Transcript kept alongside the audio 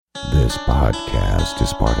This podcast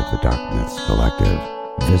is part of the Dark Myths Collective.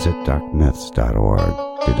 Visit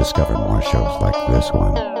darkmyths.org to discover more shows like this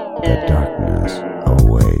one. The darkness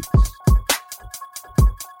awaits.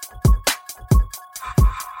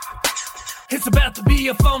 It's about to be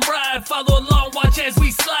a fun ride. Follow along, watch as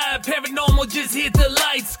we slide. Paranormal just hit the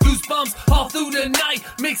lights. Goosebumps all through the night.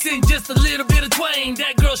 Mixing just a little bit of twang.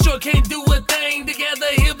 That girl sure can't do a thing. Together,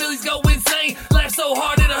 hillbillies go insane. Laugh so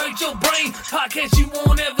hard it'll hurt your brain. Podcast you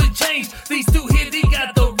won't ever change. These two here, they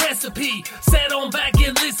got the recipe. Sit on back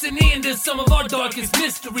and listen in to some of our darkest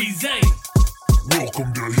mysteries, eh?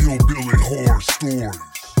 Welcome to Hillbilly Horror Stories.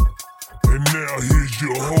 And now here's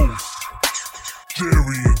your hosts,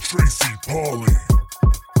 Jerry and Tracy Polly,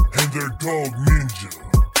 and their dog Ninja.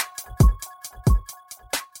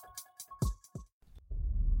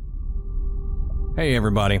 Hey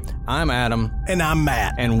everybody, I'm Adam. And I'm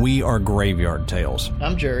Matt. And we are Graveyard Tales.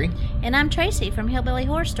 I'm Jerry. And I'm Tracy from Hillbilly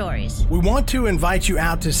Horror Stories. We want to invite you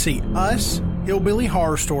out to see us, Hillbilly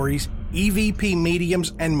Horror Stories, EVP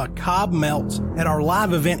Mediums, and Macabre Melts at our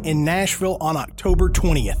live event in Nashville on October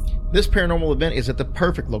 20th. This paranormal event is at the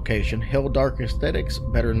perfect location, Hell Dark Aesthetics,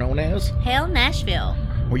 better known as Hell Nashville,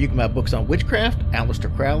 where you can buy books on witchcraft,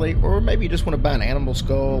 Aleister Crowley, or maybe you just want to buy an animal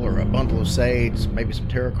skull or a bundle of sage, maybe some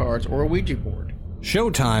tarot cards, or a Ouija board.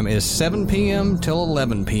 Showtime is 7 p.m. till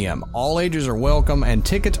 11 p.m. All ages are welcome, and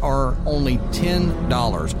tickets are only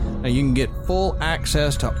 $10. Now you can get full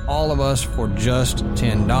access to all of us for just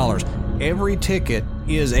 $10. Every ticket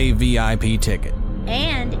is a VIP ticket.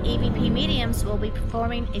 and EVP Mediums will be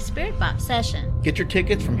performing a spirit box session. Get your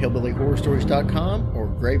tickets from hillbillyhorrorstories.com or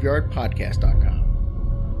graveyardpodcast.com.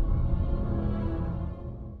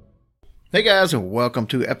 Hey guys, and welcome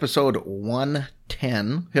to episode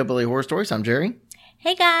 110 Hillbilly Horror Stories. I'm Jerry.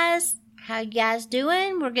 Hey guys, how you guys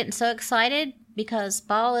doing? We're getting so excited because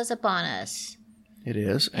fall is upon us. It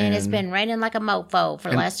is. And it's been raining like a mofo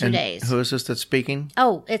for the last 2 days. Who is this that's speaking?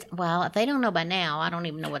 Oh, well, if they don't know by now, I don't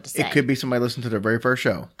even know what to say. It could be somebody listening to their very first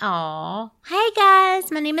show. Aw. Hey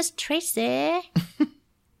guys, my name is Tracy.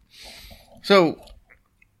 So,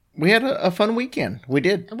 we had a fun weekend. We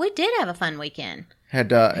did. We did have a fun weekend.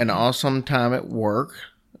 Had an awesome time at work,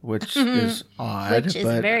 which is odd. Which is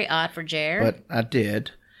very odd for Jared. But I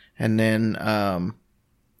did. And then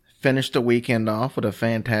finished the weekend off with a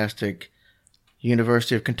fantastic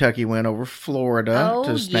University of Kentucky win over Florida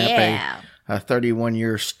to snap a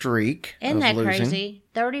 31-year streak. Isn't of that losing. crazy?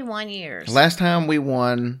 31 years. Last time we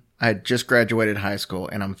won, I had just graduated high school,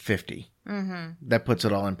 and I'm 50. Mm-hmm. That puts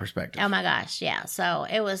it all in perspective. Oh my gosh, yeah. So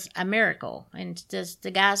it was a miracle. And just the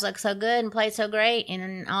guys looked so good and played so great.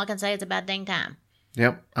 And all I can say is about dang time.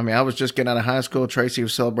 Yep. I mean, I was just getting out of high school. Tracy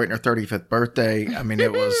was celebrating her 35th birthday. I mean,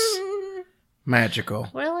 it was magical.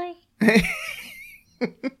 Really?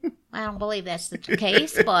 I don't believe that's the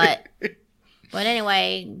case, but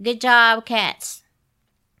anyway, good job, cats.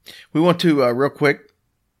 We want to, real quick,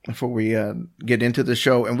 before we get into the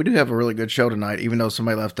show, and we do have a really good show tonight, even though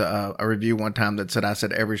somebody left a review one time that said I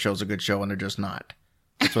said every show's a good show, and they're just not.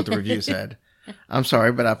 That's what the review said. I'm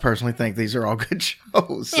sorry, but I personally think these are all good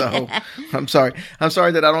shows, so I'm sorry. I'm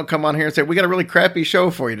sorry that I don't come on here and say, we got a really crappy show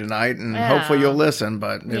for you tonight, and hopefully you'll listen,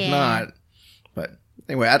 but if not, but...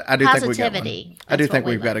 Anyway, I do think we got one. I do think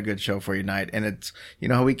we've got a good show for you tonight, and it's, you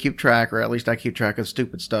know how we keep track, or at least I keep track of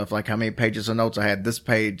stupid stuff, like how many pages of notes I had. This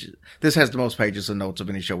has the most pages of notes of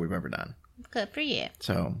any show we've ever done. Good for you.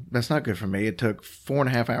 So that's not good for me. It took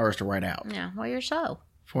 4.5 hours to write out. Yeah, well, you're slow.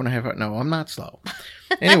 4.5 hours? No, I'm not slow.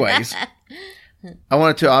 Anyways, I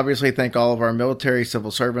wanted to obviously thank all of our military,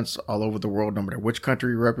 civil servants all over the world, no matter which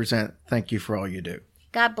country you represent. Thank you for all you do.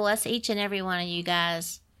 God bless each and every one of you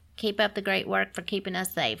guys. Keep up the great work for keeping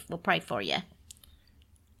us safe. We'll pray for you.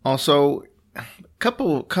 Also, a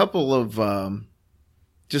couple of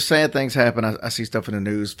just sad things happen. I see stuff in the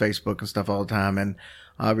news, Facebook and stuff all the time. And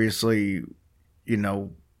obviously, you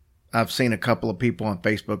know, I've seen a couple of people on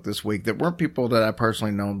Facebook this week that weren't people that I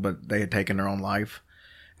personally known, but they had taken their own life.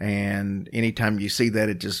 And anytime you see that,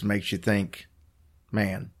 it just makes you think,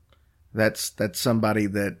 man, that's somebody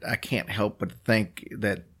that I can't help but think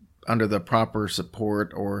that under the proper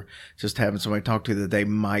support or just having somebody talk to that they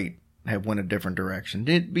might have went a different direction.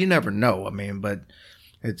 You never know. I mean, but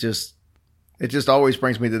it just always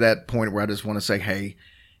brings me to that point where I just want to say, hey,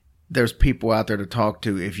 there's people out there to talk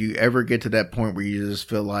to. If you ever get to that point where you just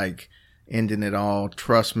feel like ending it all,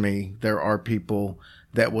 trust me, there are people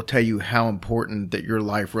that will tell you how important that your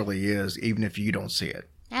life really is, even if you don't see it.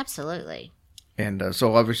 Absolutely. And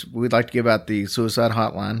so obviously we'd like to give out the suicide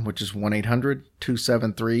hotline, which is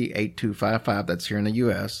 1-800-273-8255. That's here in the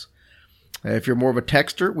U.S. If you're more of a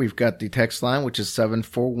texter, we've got the text line, which is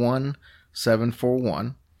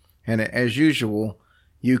 741-741. And as usual,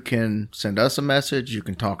 you can send us a message. You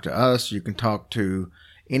can talk to us. You can talk to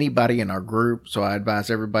anybody in our group. So I advise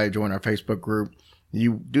everybody to join our Facebook group.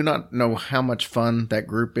 You do not know how much fun that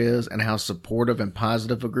group is and how supportive and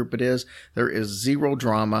positive a group it is. There is zero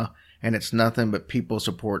drama, and it's nothing but people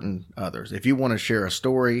supporting others. If you want to share a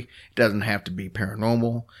story, it doesn't have to be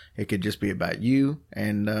paranormal. It could just be about you,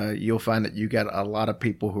 and you'll find that you got a lot of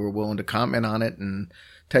people who are willing to comment on it and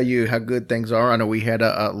tell you how good things are. I know we had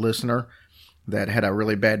a listener that had a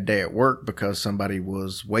really bad day at work because somebody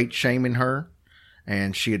was weight shaming her,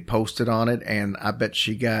 and she had posted on it, and I bet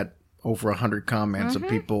she got over 100 comments of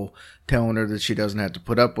people telling her that she doesn't have to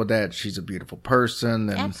put up with that. She's a beautiful person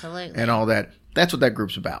and, Absolutely. and all that. That's what that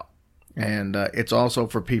group's about. And it's also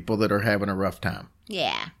for people that are having a rough time.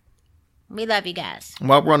 Yeah. We love you guys.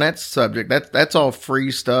 While we're on that subject, that's all free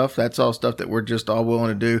stuff. That's all stuff that we're just all willing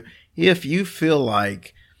to do. If you feel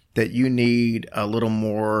like that you need a little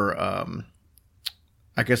more,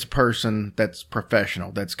 I guess, a person that's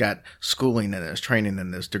professional, that's got schooling in this, training in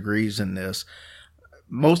this, degrees in this.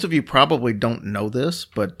 Most of you probably don't know this,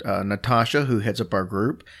 but Natasha, who heads up our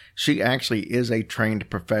group, she actually is a trained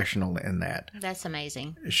professional in that. That's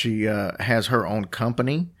amazing. She has her own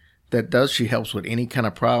company that does. She helps with any kind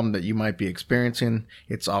of problem that you might be experiencing.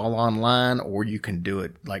 It's all online, or you can do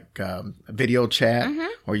it like video chat,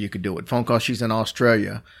 or you could do it phone call. She's in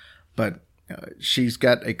Australia, but she's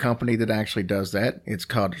got a company that actually does that. It's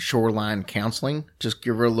called Shoreline Counseling. Just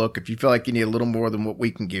give her a look. If you feel like you need a little more than what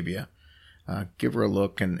we can give you, give her a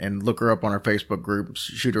look and look her up on our Facebook group.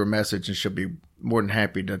 Shoot her a message, and she'll be more than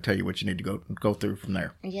happy to tell you what you need to go through from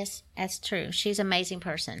there. Yes, that's true. She's an amazing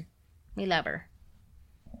person. We love her.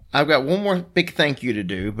 I've got one more big thank you to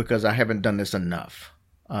do because I haven't done this enough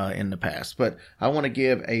in the past. But I want to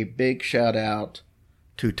give a big shout out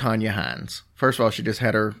to Tanya Hines. First of all, she just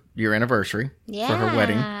had her year anniversary for her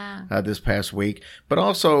wedding this past week. But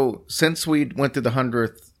also, since we went through the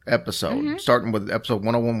 100th episode, starting with episode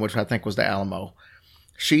 101, which I think was the Alamo,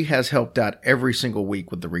 she has helped out every single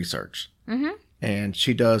week with the research. And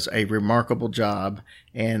she does a remarkable job.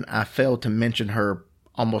 And I failed to mention her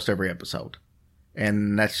almost every episode.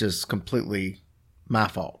 And that's just completely my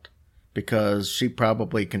fault because she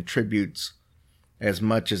probably contributes as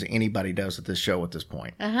much as anybody does at this show at this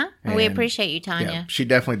point. And we appreciate you, Tanya. Yeah, she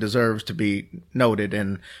definitely deserves to be noted.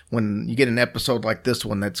 And when you get an episode like this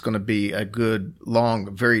one, that's going to be a good,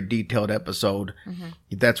 long, very detailed episode.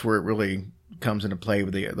 That's where it really comes into play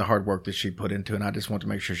with the hard work that she put into. And I just want to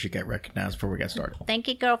make sure she got recognized before we got started. Thank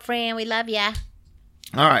you, girlfriend. We love ya.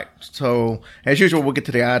 All right. So, as usual, we'll get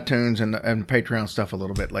to the iTunes and Patreon stuff a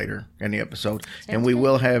little bit later in the episode. And we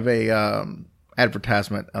will have a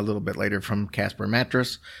advertisement a little bit later from Casper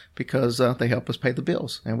Mattress because they help us pay the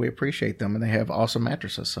bills. And we appreciate them. And they have awesome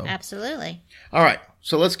mattresses. So Absolutely. All right.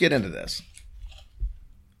 So, let's get into this.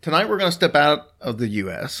 Tonight, we're going to step out of the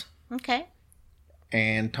U.S. Okay.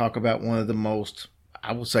 And talk about one of the most,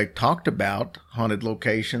 I will say, talked about haunted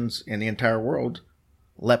locations in the entire world,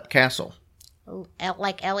 Leap Castle.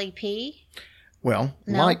 Like L-E-P? Well,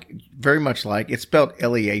 No. very much like, it's spelled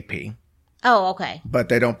L-E-A-P. Oh, okay. But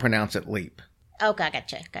they don't pronounce it Leap. Okay,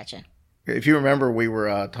 gotcha. If you remember, we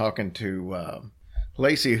were talking to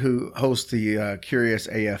Lacey, who hosts the Curious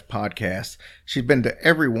AF podcast. She's been to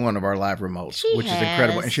every one of our live remotes, which is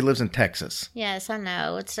incredible. And she lives in Texas. Yes, I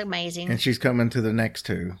know. It's amazing. And she's coming to the next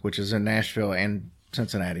two, which is in Nashville and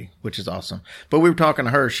Cincinnati, which is awesome. But we were talking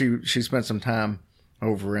to her. She spent some time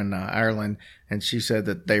over in Ireland, and she said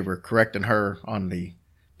that they were correcting her on the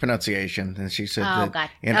pronunciation, and she said that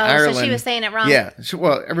in Ireland, so she was saying it wrong. Yeah,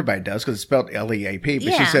 well, everybody does because it's spelled L-E-A-P.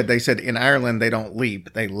 But she said they said in Ireland they don't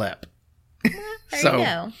leap, they lep. There you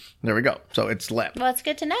go. There we go. So it's lep. Well, it's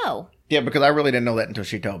good to know. Yeah, because I really didn't know that until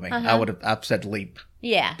she told me. I've said leap.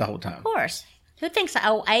 Yeah, the whole time. Of course. Who thinks the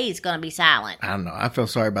O-A is going to be silent? I don't know. I feel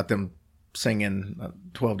sorry about them singing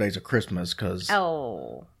 12 Days of Christmas because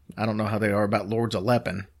I don't know how they are about Lords of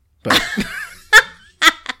Leppin, but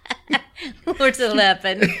Lords of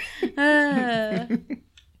Leppin.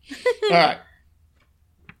 All right.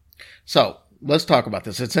 So let's talk about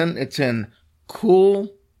this. It's in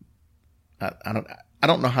cool. I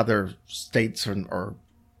don't know how their states or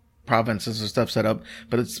provinces and stuff set up,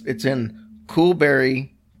 but it's in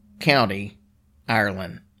Coolberry County,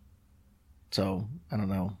 Ireland. So I don't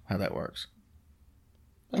know how that works.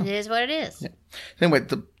 It is what it is. Yeah. Anyway,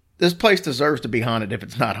 this place deserves to be haunted if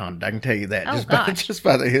it's not haunted. I can tell you that just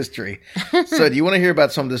by the history. So do you want to hear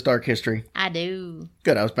about some of this dark history? I do.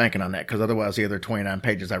 Good. I was banking on that because otherwise the other 29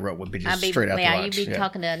 pages I wrote would be just straight out the box. You'd be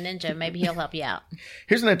talking to a ninja. Maybe he'll help you out.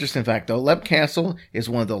 Here's an interesting fact, though. Leap Castle is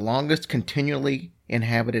one of the longest continually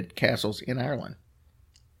inhabited castles in Ireland.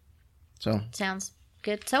 So Sounds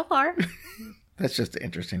good so far. that's just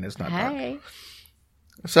interesting. It's not dark. Hey.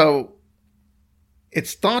 So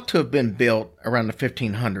it's thought to have been built around the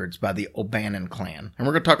 1500s by the O'Bannon clan. And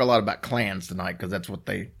we're going to talk a lot about clans tonight because that's what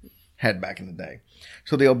they had back in the day.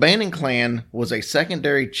 So the O'Bannon clan was a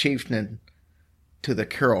secondary chieftain to the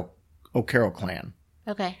O'Carroll clan.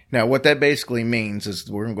 Okay. Now, what that basically means is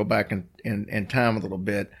we're going to go back in time a little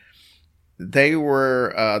bit. They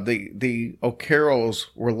were, the O'Carrolls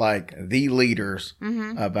were like the leaders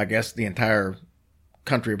of, I guess, the entire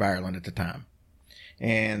country of Ireland at the time.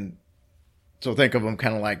 And so think of them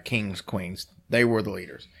kind of like kings, queens. They were the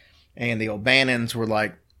leaders. And the O'Bannons were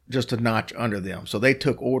like just a notch under them. So they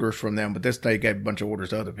took orders from them, but they gave a bunch of orders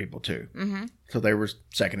to other people too. Mm-hmm. So they were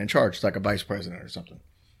second in charge, like a vice president or something.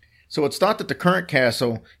 So it's thought that the current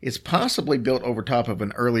castle is possibly built over top of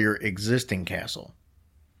an earlier existing castle.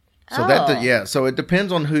 So so it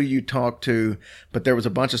depends on who you talk to, but there was a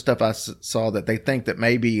bunch of stuff I saw that they think that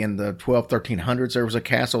maybe in the 1300s there was a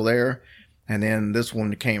castle there, and then this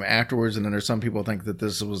one came afterwards, and then there's some people think that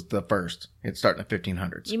this was the first. It's starting in the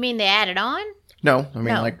 1500s. You mean they added on? No, I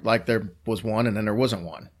mean like there was one and then there wasn't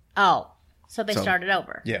one. Oh, so they started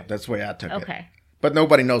over. Yeah, that's the way I took it. Okay. But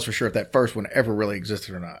nobody knows for sure if that first one ever really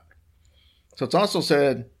existed or not. So it's also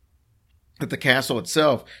said that the castle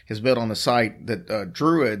itself is built on the site that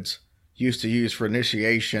Druids used to use for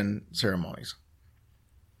initiation ceremonies.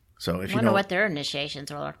 So if you wonder know, what their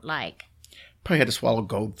initiations were like. probably had to swallow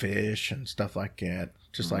goldfish and stuff like that,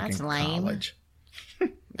 just like that's in lame. college.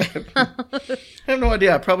 I have no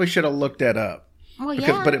idea. I probably should have looked that up. Well,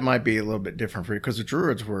 yeah. But it might be a little bit different for you because the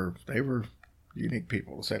Druids were unique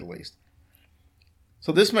people, to say the least.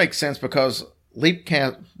 So this makes sense because Leap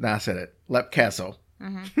Castle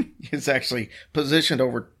is actually positioned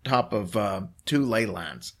over top of two ley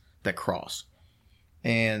lines that cross.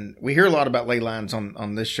 And we hear a lot about ley lines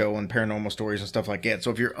on this show and paranormal stories and stuff like that.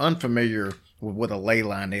 So if you're unfamiliar with what a ley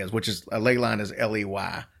line is, which is a ley line is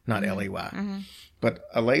L-E-Y, not L-E-Y. Mm-hmm. But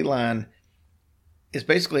a ley line is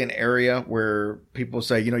basically an area where people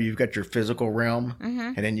say, you've got your physical realm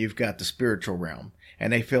and then you've got the spiritual realm.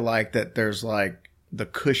 And they feel like that there's like the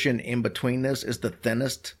cushion in between this is the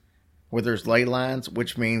thinnest where there's ley lines,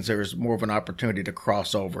 which means there's more of an opportunity to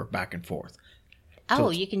cross over back and forth. Oh,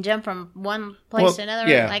 you can jump from one place to another,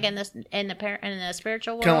 like in the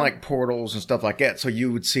spiritual world? Kind of like portals and stuff like that. So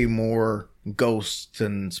you would see more ghosts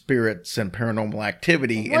and spirits and paranormal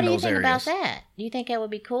activity in those areas. What do you think about that? Do you think it would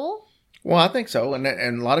be cool? Well, I think so. And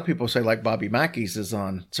a lot of people say like Bobby Mackey's is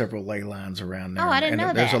on several ley lines around there. Oh, I didn't know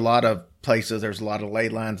that. There's a lot of places, there's a lot of ley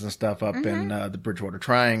lines and stuff up in the Bridgewater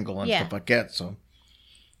Triangle and stuff like that.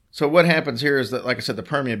 So what happens here is that, like I said, the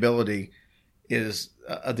permeability is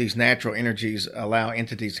these natural energies allow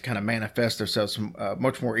entities to kind of manifest themselves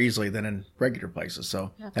much more easily than in regular places.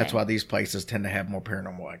 So that's why these places tend to have more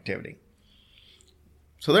paranormal activity.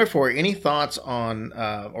 So therefore, any thoughts on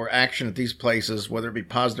or action at these places, whether it be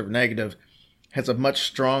positive or negative, has a much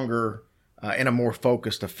stronger and a more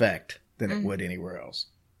focused effect than it would anywhere else.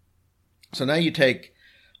 So now you take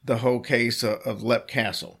the whole case of Leap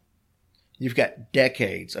Castle. You've got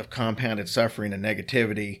decades of compounded suffering and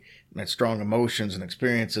negativity and strong emotions and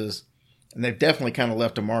experiences, and they've definitely kind of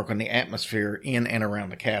left a mark on the atmosphere in and around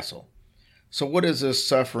the castle. So what is this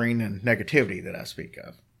suffering and negativity that I speak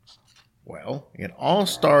of? Well, it all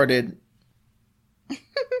started...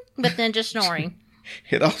 But then just snoring.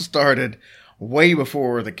 It all started way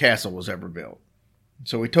before the castle was ever built.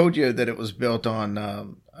 So we told you that it was built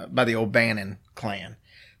on by the O'Bannon clan.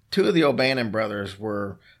 Two of the O'Bannon brothers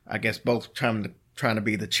were, I guess, both trying to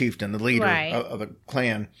be the chieftain, the leader of the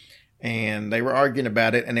clan. And they were arguing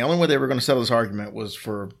about it. And the only way they were going to settle this argument was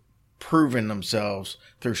for proving themselves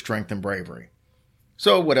through strength and bravery.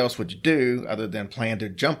 So what else would you do other than plan to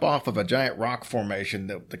jump off of a giant rock formation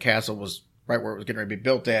that the castle was right where it was getting ready to be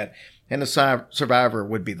built at, and the survivor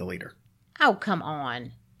would be the leader? Oh, come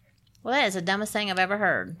on. Well, that is the dumbest thing I've ever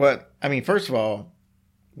heard. But, I mean, first of all,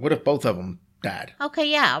 what if both of them died? Okay,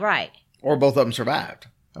 yeah, right. Or both of them survived.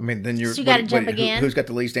 I mean, then you got to jump again. Who's got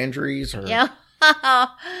the least injuries? Or... Yeah.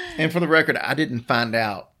 And for the record, I didn't find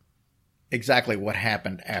out exactly what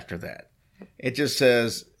happened after that. It just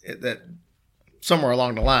says that somewhere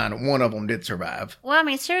along the line, one of them did survive. Well, I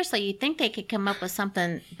mean, seriously, you'd think they could come up with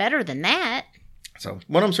something better than that. So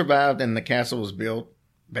one of them survived, and the castle was built,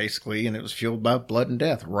 basically, and it was fueled by blood and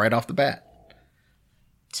death right off the bat.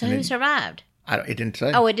 So who survived? It didn't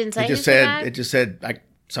say. Oh, it didn't say. It just said like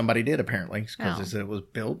somebody did, apparently, because it said it was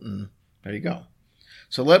built, and there you go.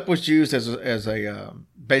 So Leap was used as a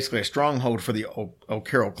basically a stronghold for the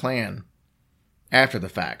O'Carroll clan after the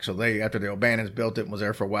fact. So after the O'Bannons built it and was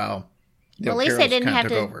there for a while, Well, at least they didn't have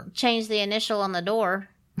to over. change the initial on the door.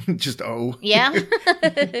 Just O. Yeah.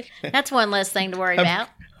 That's one less thing to worry about.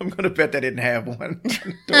 I'm going to bet they didn't have one.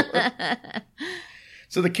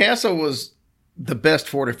 So the castle was the best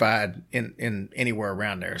fortified in anywhere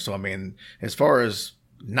around there. So, I mean, as far as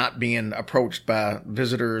not being approached by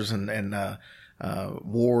visitors and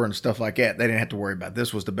war and stuff like that, they didn't have to worry about it.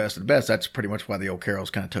 This was the best of the best. That's pretty much why the O'Carrolls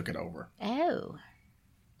kind of took it over. Oh.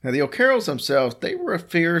 Now, the O'Carrolls themselves, they were a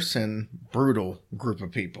fierce and brutal group of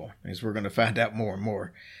people, as we're going to find out more and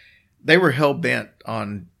more. They were hell-bent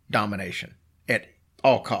on domination at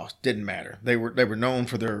all costs. Didn't matter. They were known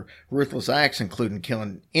for their ruthless acts, including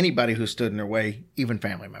killing anybody who stood in their way, even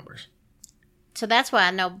family members. So that's why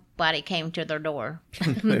nobody came to their door.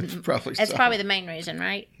 That's probably the main reason,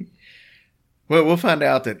 right? Well, we'll find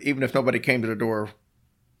out that even if nobody came to the door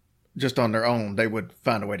just on their own, they would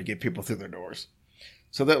find a way to get people through their doors.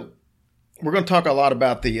 So we're going to talk a lot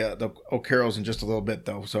about the O'Carrolls in just a little bit,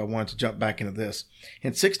 though, so I wanted to jump back into this. In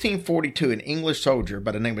 1642, an English soldier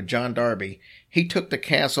by the name of John Darby, he took the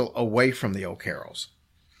castle away from the O'Carrolls.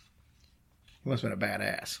 He must have been a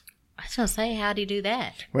badass. I was going to say, how'd he do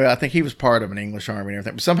that? Well, I think he was part of an English army and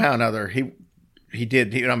everything. But somehow or another, he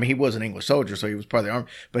was an English soldier, so he was part of the army,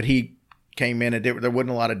 but he came in and there wasn't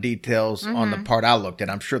a lot of details on the part I looked at.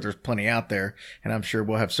 I'm sure there's plenty out there, and I'm sure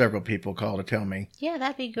we'll have several people call to tell me. Yeah,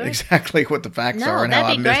 that'd be great. Exactly what the facts are and how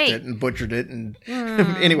I missed it and butchered it. And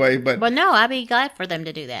anyway, but no, I'd be glad for them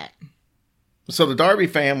to do that. So the Darby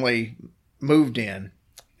family moved in,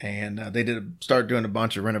 and they started doing a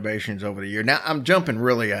bunch of renovations over the year. Now I'm jumping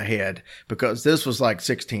really ahead because this was like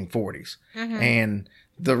 1640s, and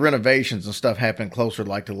the renovations and stuff happened closer to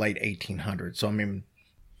like the late 1800s. So I mean.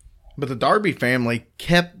 But the Darby family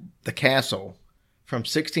kept the castle from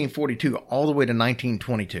 1642 all the way to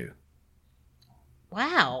 1922.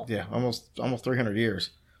 Wow. Yeah, almost 300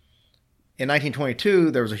 years. In 1922,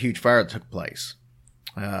 there was a huge fire that took place.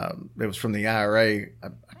 It was from the IRA. I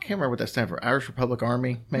can't remember what that stands for. Irish Republic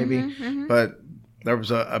Army, maybe. But there was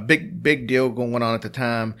a big deal going on at the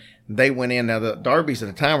time. They went in. Now, the Darbys at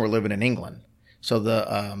the time were living in England. So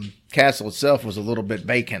the castle itself was a little bit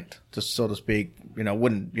vacant, so to speak.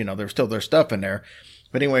 There's still their stuff in there.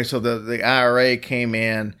 But anyway, so the IRA came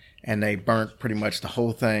in and they burnt pretty much the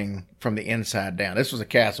whole thing from the inside down. This was a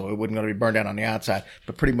castle. It wasn't going to be burned down on the outside,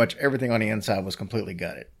 but pretty much everything on the inside was completely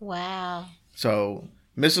gutted. Wow. So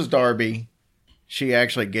Mrs. Darby, she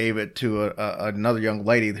actually gave it to another young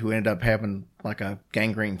lady who ended up having like a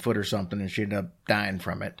gangrene foot or something, and she ended up dying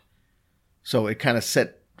from it. So it kind of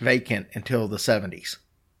sat vacant until the 70s.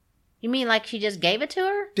 You mean like she just gave it to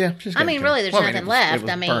her? Yeah. Really, there's nothing left. It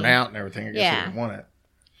was burnt out and everything. I guess they didn't want it.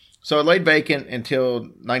 So it laid vacant until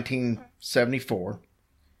 1974.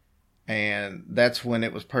 And that's when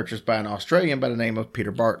it was purchased by an Australian by the name of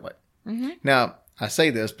Peter Bartlett. Now, I say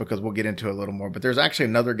this because we'll get into it a little more, but there's actually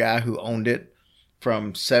another guy who owned it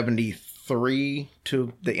from 73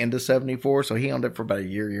 to the end of 74. So he owned it for about a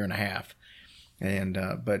year and a half. And,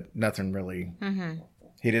 but nothing really...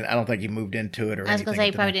 He didn't. I don't think he moved into it or anything. I was going to say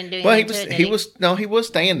he probably didn't do anything. Well, he was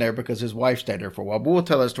staying there because his wife stayed there for a while. But we'll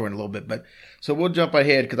tell that story in a little bit. But so we'll jump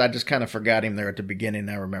ahead because I just kind of forgot him there at the beginning.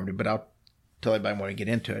 I remembered, but I'll tell everybody when we get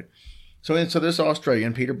into it. So this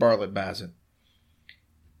Australian, Peter Bartlett, buys it.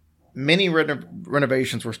 Many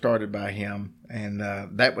renovations were started by him, and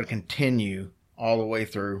that would continue all the way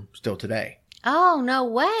through still today. Oh, no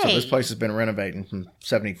way! So this place has been renovating from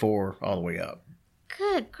 74 all the way up.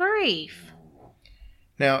 Good grief!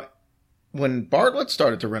 Now, when Bartlett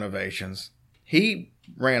started the renovations, he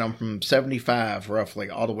ran them from 75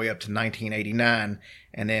 roughly all the way up to 1989.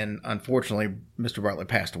 And then, unfortunately, Mr. Bartlett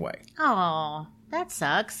passed away. Oh, that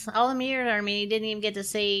sucks. All them years, he didn't even get to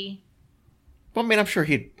see. Well, I'm sure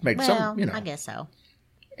he'd made some, I guess so.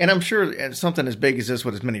 And I'm sure something as big as this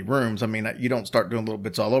with as many rooms, you don't start doing little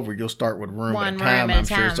bits all over. You'll start with room at a time, I'm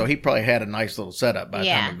sure. So he probably had a nice little setup by the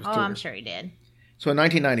time he was touring. I'm sure he did. So in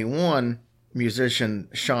 1991... musician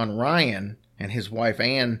Sean Ryan and his wife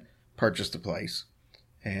Ann purchased the place,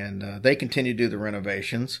 and they continue to do the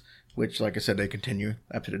renovations, which, like I said, they continue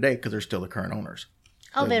up to today because they're still the current owners.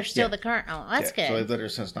 Oh, they're still the current owners. That's good. So they've lived there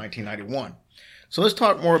since 1991. So let's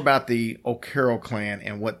talk more about the O'Carroll clan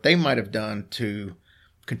and what they might have done to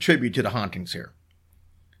contribute to the hauntings here.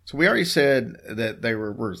 So we already said that they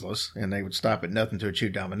were ruthless and they would stop at nothing to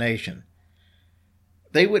achieve domination.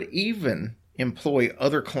 They would even employ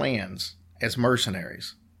other clans as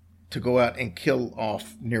mercenaries to go out and kill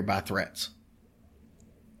off nearby threats.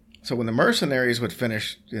 So when the mercenaries would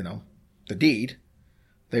finish, the deed,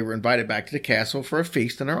 they were invited back to the castle for a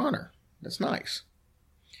feast in their honor. That's nice.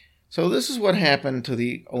 So this is what happened to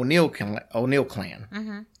the O'Neill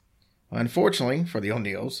clan. Unfortunately for the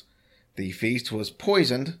O'Neills, the feast was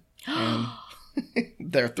poisoned and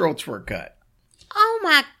their throats were cut. Oh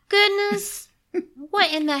my goodness.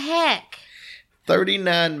 What in the heck?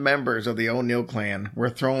 39 members of the O'Neill clan were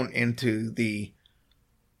thrown into the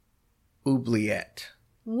oubliette.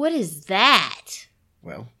 What is that?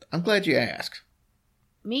 Well, I'm glad you asked.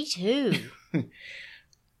 Me too.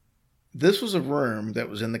 This was a room that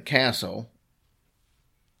was in the castle.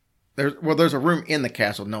 There's a room in the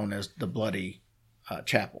castle known as the Bloody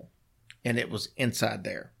Chapel, and it was inside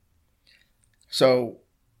there. So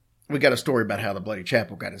we got a story about how the Bloody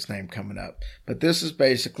Chapel got its name coming up, but this is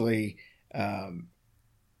basically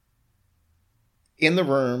in the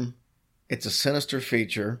room. It's a sinister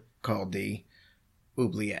feature called the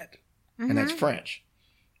oubliette, and that's French.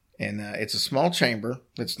 And it's a small chamber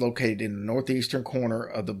that's located in the northeastern corner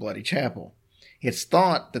of the Bloody Chapel. It's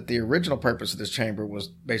thought that the original purpose of this chamber was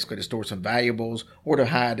basically to store some valuables or to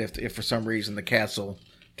hide if for some reason the castle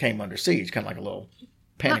came under siege, kind of like a little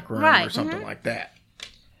panic room or something like that.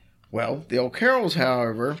 Well, the O'Carrolls,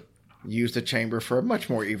 however, used the chamber for a much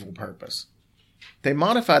more evil purpose. They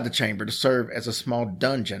modified the chamber to serve as a small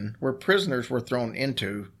dungeon where prisoners were thrown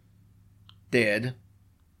into, dead,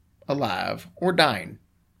 alive, or dying.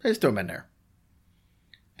 They just threw them in there.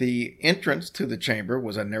 The entrance to the chamber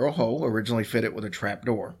was a narrow hole originally fitted with a trap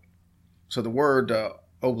door. So the word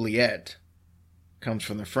oubliette comes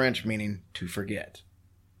from the French meaning to forget,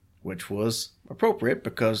 which was appropriate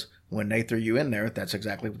because when they threw you in there, that's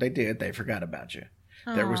exactly what they did. They forgot about you.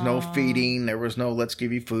 Aww. There was no feeding. There was no let's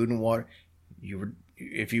give you food and water.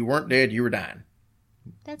 If you weren't dead, you were dying.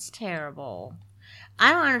 That's terrible.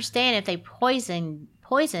 I don't understand if they poisoned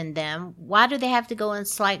them. Why do they have to go and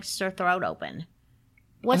slice their throat open?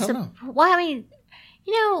 What's the? Well, I mean,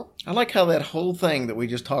 I like how that whole thing that we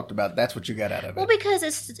just talked about. That's what you got out of it. Well, because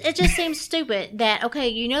it just seems stupid that they're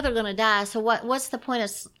going to die. So what's the point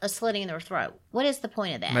of slitting their throat? What is the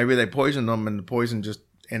point of that? Maybe they poisoned them and the poison just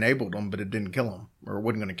enabled them, but it didn't kill them or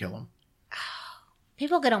wasn't going to kill them.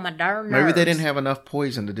 People get on my darn nerves. Maybe they didn't have enough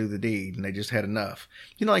poison to do the deed, and they just had enough.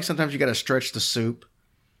 Like sometimes you got to stretch the soup.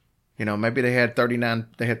 Maybe they had 39.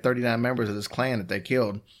 They had 39 members of this clan that they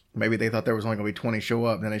killed. Maybe they thought there was only going to be 20 show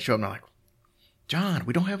up. And then they show up and they're like, John,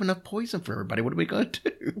 we don't have enough poison for everybody. What are we going to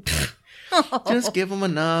do? Just give them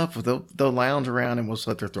enough. They'll lounge around and we'll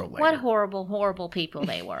slit their throat later. What horrible, horrible people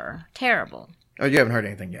they were. Terrible. Oh, you haven't heard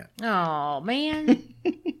anything yet. Oh, man.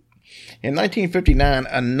 In 1959,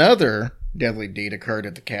 another deadly deed occurred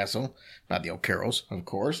at the castle. Not the O'Carrolls, of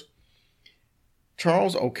course.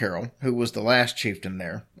 Charles O'Carroll, who was the last chieftain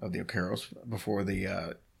there of the O'Carrolls before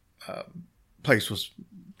the place was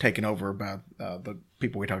taken over by the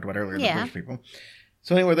people we talked about earlier, the British people.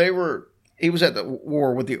 So anyway, he was at the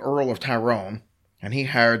war with the Earl of Tyrone, and he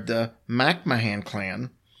hired the MacMahon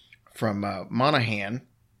clan from Monaghan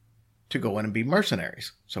to go in and be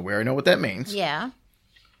mercenaries. So we already know what that means. Yeah.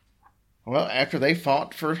 Well, after they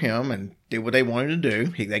fought for him and did what they wanted to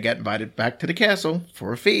do, they got invited back to the castle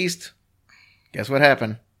for a feast. Guess what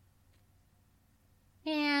happened?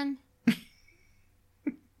 Man.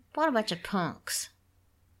 What a bunch of punks.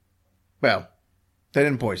 Well, they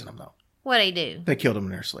didn't poison them, though. What'd they do? They killed them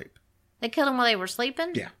in their sleep. They killed them while they were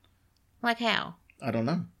sleeping? Yeah. Like how? I don't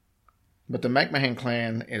know. But the MacMahon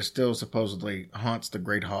clan is still supposedly haunts the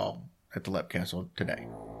Great Hall at the Leap Castle today.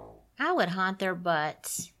 I would haunt their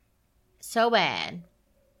butts so bad.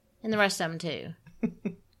 And the rest of them, too.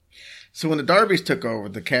 So when the Darbys took over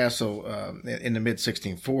the castle in the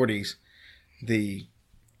mid-1640s, the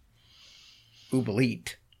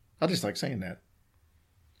oubliette, I just like saying that,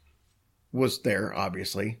 was there,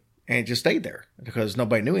 obviously, and it just stayed there because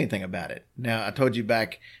nobody knew anything about it. Now, I told you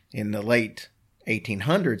back in the late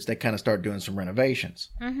 1800s, they kind of started doing some renovations.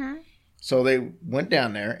 Mm-hmm. So they went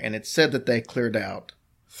down there, and it said that they cleared out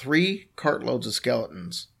 3 cartloads of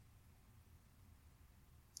skeletons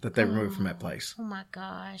that they removed from that place. Oh, my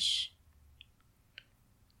gosh.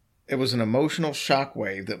 It was an emotional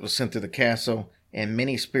shockwave that was sent through the castle, and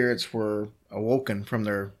many spirits were awoken from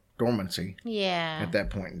their dormancy at that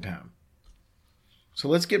point in time. So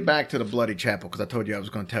let's get back to the Bloody Chapel, because I told you I was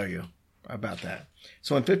going to tell you about that.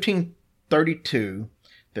 So in 1532,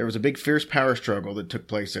 there was a big fierce power struggle that took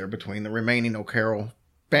place there between the remaining O'Carroll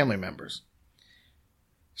family members.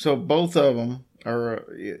 So both of them are,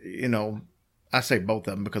 I say both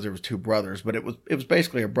of them because there was 2 brothers, but it was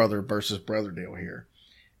basically a brother versus brother deal here.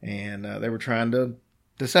 And they were trying to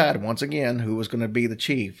decide once again who was going to be the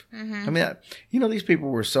chief. Mm-hmm. I mean, these people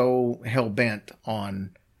were so hell-bent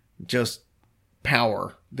on just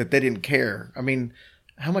power that they didn't care. I mean,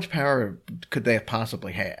 how much power could they have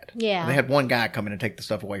possibly had? Yeah. They had one guy come in and take the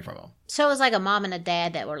stuff away from them. So it was like a mom and a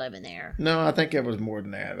dad that were living there. No, I think it was more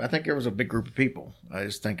than that. I think it was a big group of people. I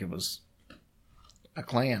just think it was a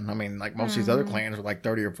clan. I mean, like most of these other clans were like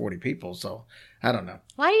 30 or 40 people. So I don't know.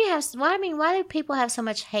 Why do people have so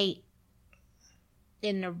much hate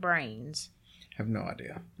in their brains? I have no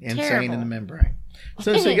idea. Insane Terrible. in the membrane.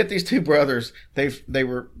 So you get these two brothers. They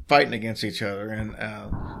were fighting against each other, and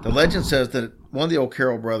the legend says that one of the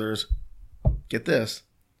O'Carroll brothers, get this,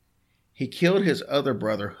 he killed his other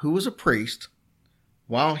brother, who was a priest,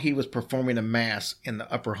 while he was performing a mass in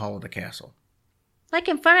the upper hall of the castle. Like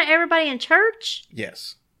in front of everybody in church?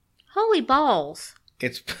 Yes, Holy balls.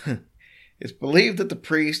 it's it's believed that the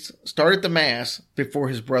priest started the mass before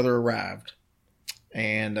his brother arrived,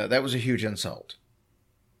 and that was a huge insult.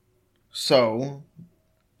 So,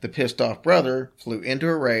 the pissed off brother flew into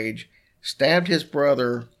a rage, stabbed his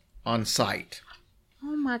brother on sight.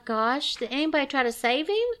 Oh my gosh. Did anybody try to save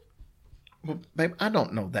him? Well, babe, I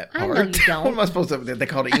don't know that I part. know you don't. What am I supposed to... They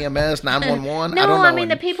called it EMS, 911? No, I don't know. I mean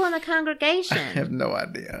the people in the congregation. I have no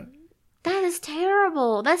idea. That is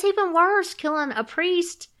terrible. That's even worse, killing a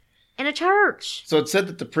priest in a church. So it's said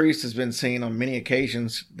that the priest has been seen on many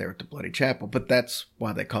occasions there at the Bloody Chapel, but that's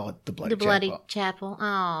why they call it the Bloody Chapel. Bloody Chapel.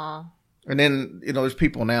 Oh. And then, there's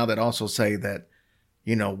people now that also say that,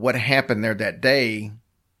 what happened there that day.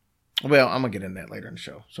 Well, I'm going to get into that later in the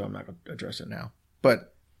show, so I'm not going to address it now.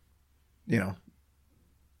 But,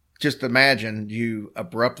 just imagine you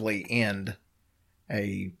abruptly end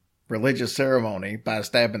a religious ceremony by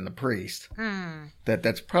stabbing the priest.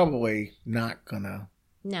 That's probably not going to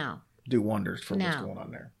do wonders for what's going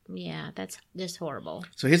on there. Yeah, that's just horrible.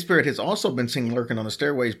 So his spirit has also been seen lurking on the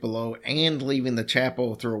stairways below and leaving the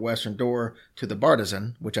chapel through a western door to the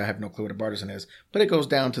bartizan, which I have no clue what a bartizan is, but it goes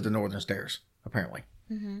down to the northern stairs, apparently.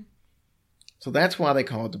 Mm-hmm. So that's why they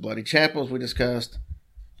call it the Bloody Chapel, as we discussed.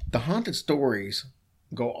 The haunted stories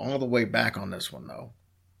go all the way back on this one, though.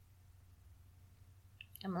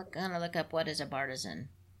 I'm going to look up what is a bartizan.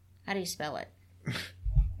 How do you spell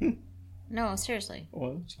it? No, seriously.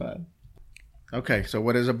 Well, it's fine. Okay, so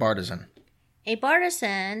what is a bartizan? A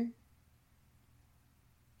bartizan,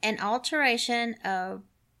 an alteration of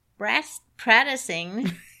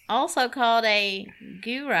praticing, also called a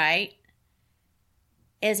gurite,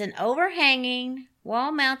 is an overhanging,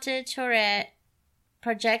 wall-mounted turret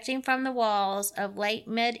projecting from the walls of late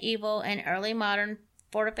medieval and early modern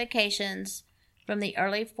fortifications from the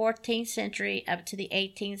early 14th century up to the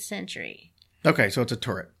 18th century. Okay, so it's a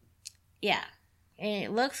turret. Yeah. And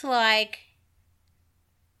it looks like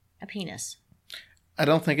a penis. I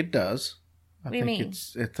don't think it does. What do you mean?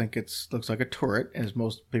 I think it looks like a turret, as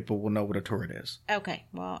most people will know what a turret is. Okay,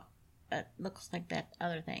 well, it looks like that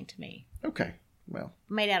other thing to me. Okay, well.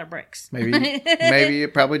 Made out of bricks. Maybe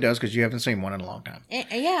it probably does, because you haven't seen one in a long time.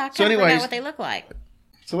 Yeah, I kind of forgot what they look like.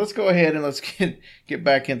 So let's go ahead and let's get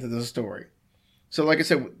back into the story. So like I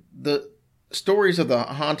said, the stories of the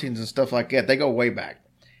hauntings and stuff like that, they go way back.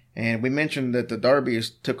 And we mentioned that the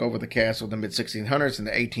Darbys took over the castle in the mid-1600s and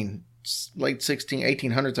the late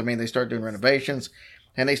 1800s. I mean, they started doing renovations,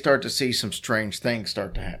 and they start to see some strange things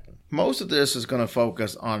start to happen. Most of this is going to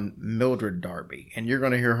focus on Mildred Darby, and you're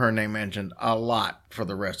going to hear her name mentioned a lot for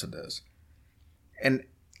the rest of this. And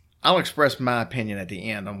I'll express my opinion at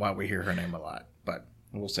the end on why we hear her name a lot, but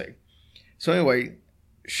we'll see. So anyway,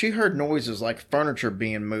 she heard noises like furniture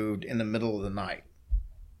being moved in the middle of the night.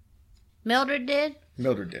 Mildred did?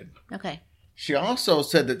 Mildred did. Okay. She also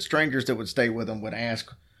said that strangers that would stay with them would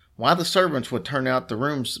ask why the servants would turn out the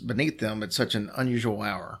rooms beneath them at such an unusual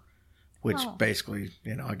hour. Which basically,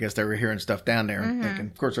 I guess they were hearing stuff down there and thinking,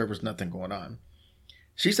 of course, there was nothing going on.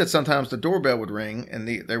 She said sometimes the doorbell would ring and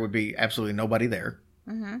there would be absolutely nobody there.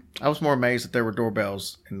 Mm-hmm. I was more amazed that there were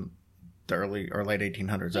doorbells in the early or late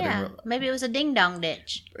 1800s. Yeah, maybe it was a ding-dong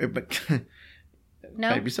ditch. No?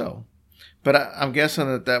 Maybe so. But I'm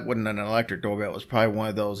guessing that wasn't an electric doorbell. It was probably one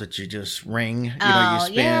of those that you just ring. You spin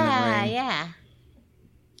and ring. Yeah.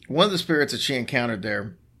 One of the spirits that she encountered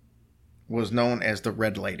there was known as the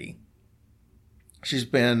Red Lady. She's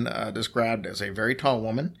been described as a very tall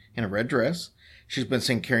woman in a red dress. She's been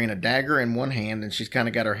seen carrying a dagger in one hand, and she's kind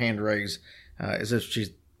of got her hand raised as if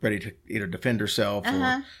she's ready to either defend herself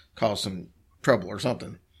or cause some trouble or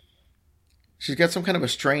something. She's got some kind of a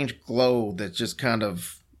strange glow that just kind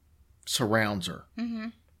of surrounds her. Mm-hmm.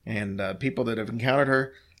 And people that have encountered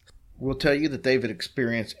her will tell you that they've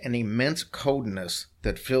experienced an immense coldness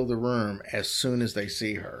that filled the room as soon as they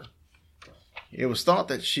see her. It was thought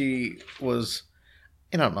that she was,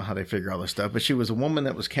 and I don't know how they figure all this stuff, but she was a woman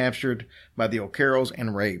that was captured by the O'Carrolls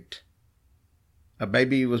and raped. A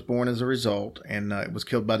baby was born as a result, and it was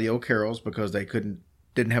killed by the O'Carrolls because they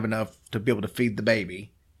didn't have enough to be able to feed the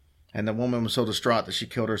baby. And the woman was so distraught that she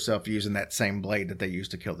killed herself using that same blade that they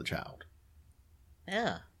used to kill the child.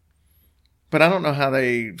 Yeah. But I don't know how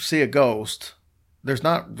they see a ghost. There's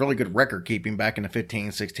not really good record keeping back in the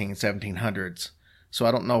 15, 16, 1700s. So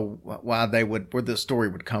I don't know why where the story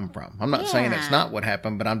would come from. I'm not saying it's not what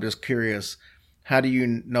happened, but I'm just curious. How do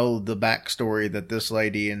you know the backstory that this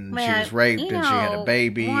lady she was raped and she had a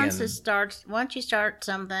baby? Once you start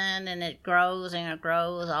something and it grows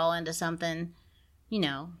all into something,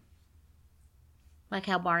 like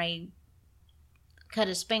how Barney cut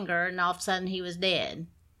his finger and all of a sudden he was dead.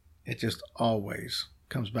 It just always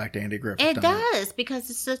comes back to Andy Griffith. It does, because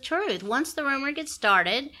it's the truth. Once the rumor gets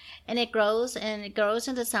started and it grows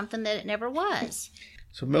into something that it never was.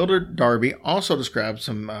 So Mildred Darby also described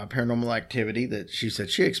some paranormal activity that she said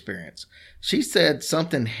she experienced. She said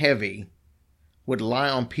something heavy would lie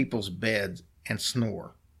on people's beds and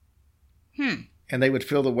snore. And they would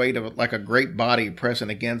feel the weight of like a great body pressing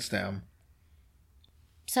against them.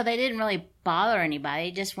 So they didn't really bother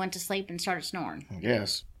anybody, just went to sleep and started snoring.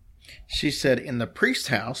 Yes. She said in the priest's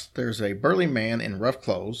house, there's a burly man in rough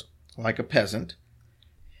clothes, like a peasant.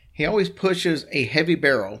 He always pushes a heavy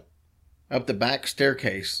barrel up the back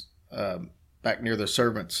staircase, back near the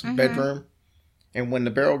servant's bedroom. And when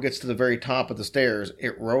the barrel gets to the very top of the stairs,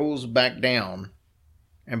 it rolls back down.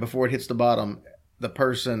 And before it hits the bottom, the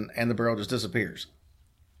person and the barrel just disappears.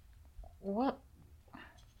 What?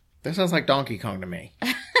 That sounds like Donkey Kong to me.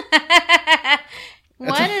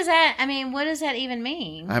 What is that? I mean, what does that even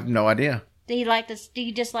mean? I have no idea. Do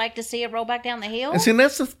you just like to see it roll back down the hill? And see,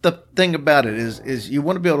 that's the thing about it is you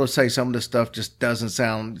want to be able to say some of this stuff just doesn't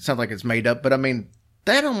sound like it's made up. But I mean,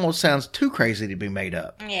 that almost sounds too crazy to be made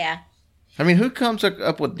up. Yeah. I mean, who comes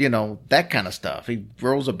up with, that kind of stuff? He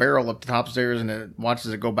rolls a barrel up the top stairs and it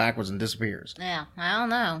watches it go backwards and disappears. Yeah, I don't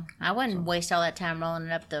know. I wouldn't waste all that time rolling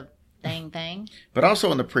it up the thing. But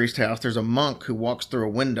also in the priest house, there's a monk who walks through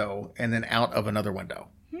a window and then out of another window.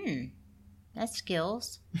 That's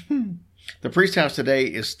skills. The priest house today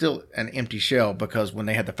is still an empty shell because when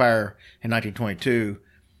they had the fire in 1922,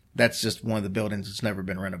 that's just one of the buildings that's never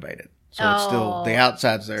been renovated. So it's still, the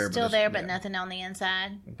outside's there. Still there, but nothing on the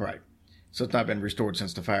inside. Right. So it's not been restored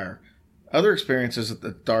since the fire. Other experiences that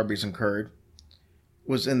the Darbys incurred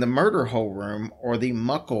was in the murder hole room or the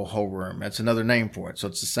muckle hole room. That's another name for it. So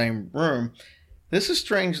it's the same room. This is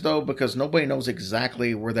strange, though, because nobody knows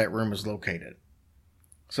exactly where that room is located.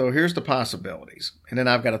 So here's the possibilities. And then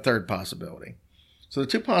I've got a third possibility. So the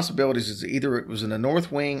two possibilities is either it was in the north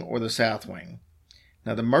wing or the south wing.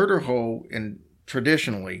 Now, the murder hole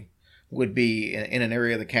traditionally would be in an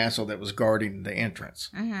area of the castle that was guarding the entrance.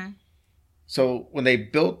 So when they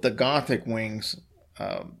built the Gothic wings,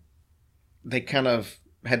 they kind of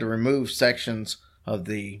had to remove sections of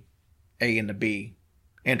the A and the B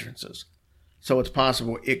entrances. So it's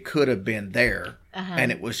possible it could have been there,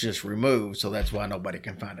 and it was just removed, so that's why nobody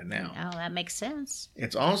can find it now. Oh, that makes sense.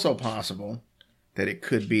 It's also possible that it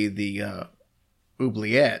could be the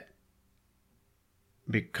oubliette,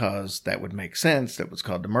 because that would make sense. That was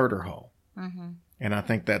called the murder hole. And I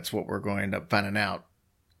think that's what we're going to end up finding out,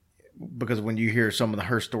 because when you hear some of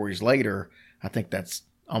her stories later, I think that's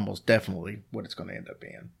almost definitely what it's going to end up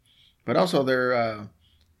being. But also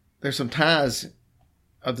there's some ties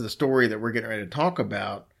of the story that we're getting ready to talk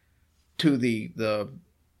about to the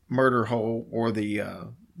murder hole or the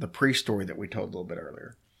priest story that we told a little bit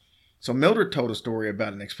earlier. So Mildred told a story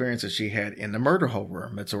about an experience that she had in the murder hole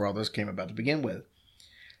room. That's where all this came about to begin with.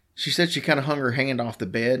 She said she kind of hung her hand off the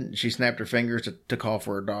bed and she snapped her fingers to call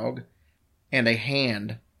for her dog, and a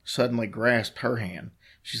hand suddenly grasped her hand.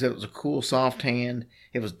 She said it was a cool, soft hand.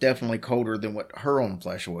 It was definitely colder than what her own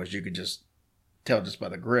flesh was. You could just tell just by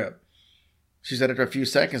the grip. She said after a few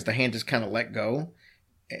seconds, the hand just kind of let go,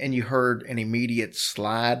 and you heard an immediate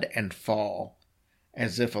slide and fall,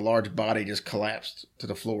 as if a large body just collapsed to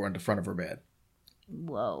the floor in the front of her bed.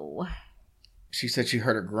 Whoa. She said she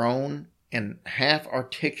heard a groan and half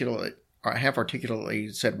articulately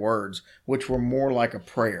said words, which were more like a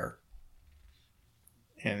prayer.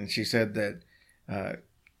 And she said that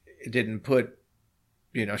it didn't put,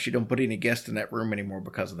 she don't put any guests in that room anymore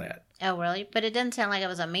because of that. Oh, really? But it didn't sound like it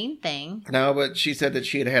was a mean thing. No, but she said that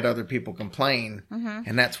she had other people complain,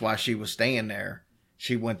 and that's why she was staying there.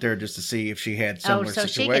 She went there just to see if she had similar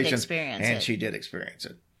situations. She could experience it. And she did experience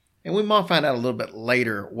it. And we might find out a little bit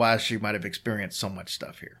later why she might have experienced so much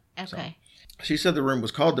stuff here. Okay. So, she said the room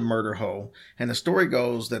was called the murder hole, and the story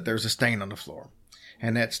goes that there's a stain on the floor,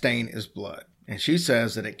 and that stain is blood. And she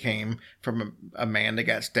says that it came from a man that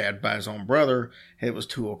got stabbed by his own brother. It was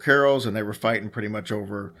two O'Carrolls, and they were fighting pretty much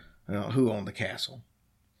over who owned the castle.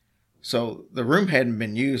 So the room hadn't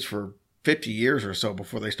been used for 50 years or so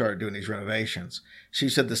before they started doing these renovations. She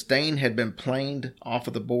said the stain had been planed off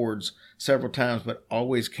of the boards several times, but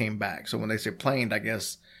always came back. So when they say planed, I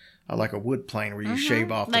guess like a wood plane where you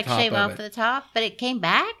shave off the top of it. Like shave off the top, but it came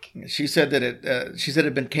back? She said that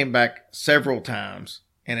it came back several times,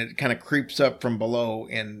 and it kind of creeps up from below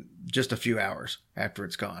in just a few hours after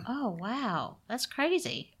it's gone. Oh, wow. That's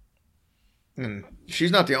crazy. And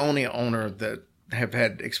she's not the only owner that have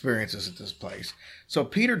had experiences at this place. So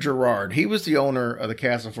Peter Gerard, he was the owner of the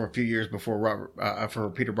castle for a few years before for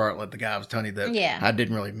Peter Bartlett, the guy I was telling you that I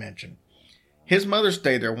didn't really mention. His mother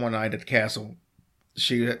stayed there one night at the castle.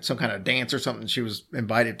 She had some kind of dance or something she was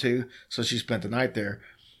invited to, so she spent the night there.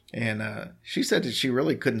 And she said that she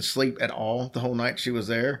really couldn't sleep at all the whole night she was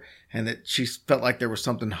there, and that she felt like there was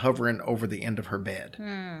something hovering over the end of her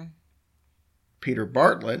bed. Peter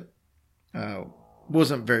Bartlett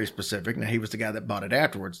wasn't very specific. Now, he was the guy that bought it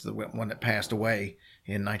afterwards, the one that passed away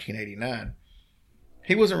in 1989.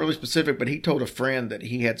 He wasn't really specific, but he told a friend that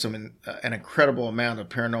he had an incredible amount of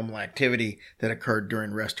paranormal activity that occurred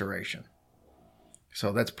during restoration.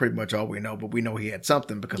 So that's pretty much all we know, but we know he had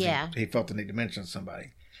something because he felt the need to mention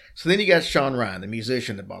somebody. So then you got Sean Ryan, the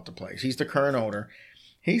musician that bought the place. He's the current owner.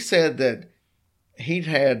 He said that he'd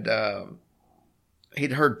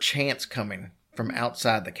heard chants coming from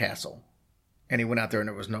outside the castle. And he went out there and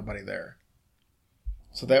there was nobody there.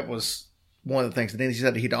 So that was one of the things. And then he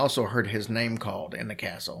said he'd also heard his name called in the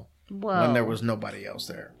castle when there was nobody else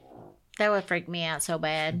there. That would freak me out so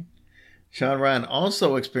bad. Sean Ryan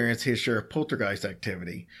also experienced his share of poltergeist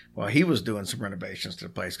activity while he was doing some renovations to the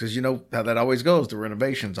place. Because you know how that always goes. The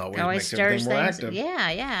renovations always makes everything more active.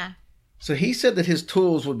 Yeah. So he said that his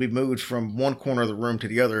tools would be moved from one corner of the room to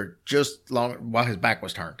the other while his back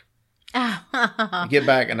was turned. You get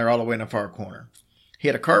back and they're all the way in the far corner. He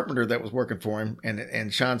had a carpenter that was working for him,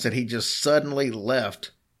 and Sean said he just suddenly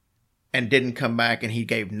left and didn't come back, and he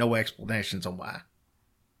gave no explanations on why.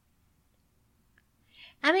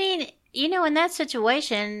 I mean, in that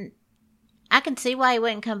situation, I can see why he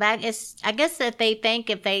wouldn't come back. I guess that they think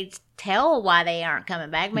if they tell why they aren't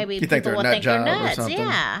coming back, maybe people will think they're nuts.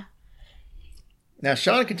 Yeah. Now,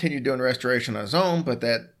 Sean continued doing restoration on his own, but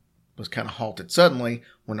that was kind of halted suddenly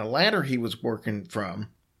when a ladder he was working from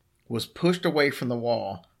was pushed away from the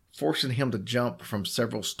wall, forcing him to jump from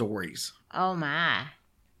several stories. Oh, my.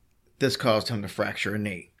 This caused him to fracture a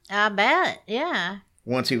knee. I bet, yeah.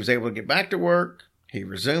 Once he was able to get back to work, he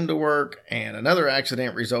resumed to work, and another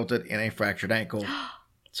accident resulted in a fractured ankle,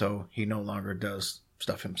 so he no longer does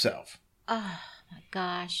stuff himself. Oh, my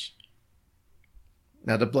gosh.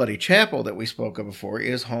 Now, the Bloody Chapel that we spoke of before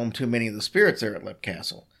is home to many of the spirits there at Lip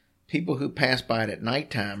Castle. People who pass by it at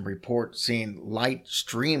nighttime report seeing light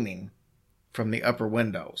streaming from the upper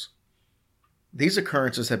windows. These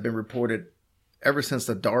occurrences have been reported ever since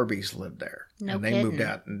the Darbys lived there. And they moved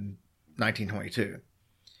out in 1922.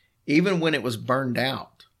 Even when it was burned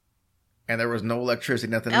out and there was no electricity,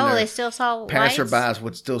 nothing in there. They still saw passerbys lights?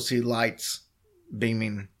 Would still see lights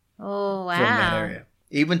beaming from that area.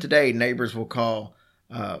 Even today, neighbors will call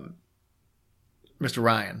Mr.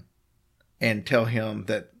 Ryan and tell him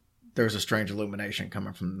that there's a strange illumination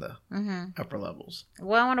coming from the upper levels.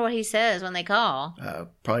 Well, I wonder what he says when they call.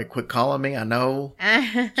 Probably, quit calling me. I know.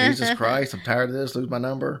 Jesus Christ, I'm tired of this. Lose my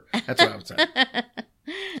number. That's what I would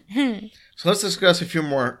say. So let's discuss a few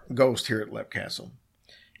more ghosts here at Lip Castle.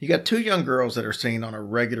 You got two young girls that are seen on a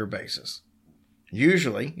regular basis,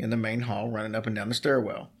 usually in the main hall running up and down the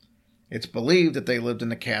stairwell. It's believed that they lived in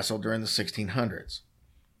the castle during the 1600s.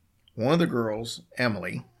 One of the girls,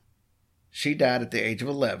 Emily, she died at the age of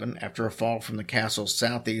 11 after a fall from the castle's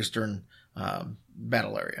southeastern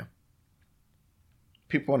battle area.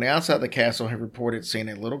 People on the outside of the castle have reported seeing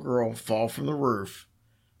a little girl fall from the roof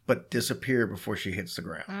but disappear before she hits the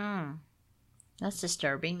ground. That's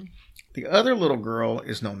disturbing. The other little girl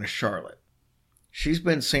is known as Charlotte. She's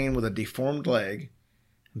been seen with a deformed leg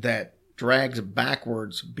that drags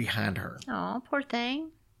backwards behind her. Oh, poor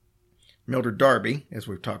thing. Mildred Darby, as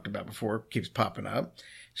we've talked about before, keeps popping up.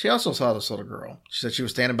 She also saw this little girl. She said she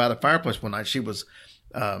was standing by the fireplace one night. She was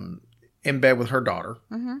in bed with her daughter,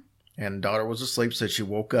 and daughter was asleep, so she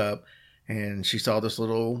woke up, and she saw this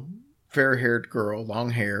little fair-haired girl, long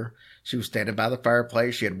hair. She was standing by the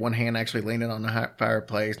fireplace. She had one hand actually leaning on the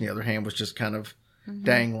fireplace, and the other hand was just kind of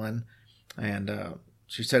dangling. And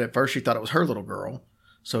she said at first she thought it was her little girl,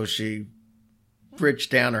 so she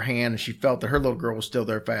reached down her hand, and she felt that her little girl was still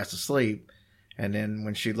there fast asleep. And then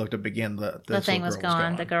when she looked up again, the thing was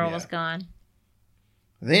gone. The girl was gone.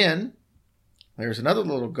 Then there's another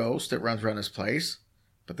little ghost that runs around this place,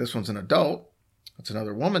 but this one's an adult. It's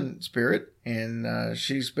another woman spirit, and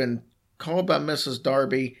she's been called by Mrs.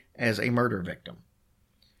 Darby as a murder victim.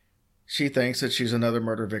 She thinks that she's another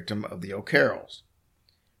murder victim of the O'Carrolls.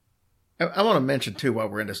 I want to mention, too, while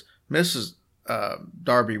we're in this, Mrs.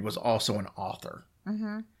 Darby was also an author.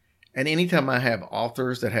 Mm-hmm. And anytime I have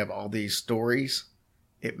authors that have all these stories,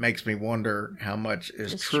 it makes me wonder how much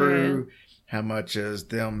is It's true, true. how much is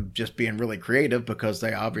them just being really creative, because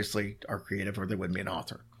they obviously are creative or they wouldn't be an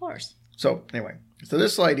author. Of course. So anyway, so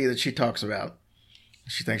this lady that she talks about,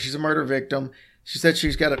 she thinks she's a murder victim. She said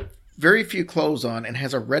she's got very few clothes on and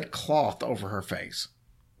has a red cloth over her face.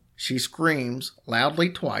 She screams loudly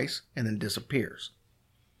twice and then disappears.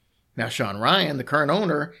 Now, Sean Ryan, the current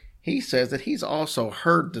owner, he says that he's also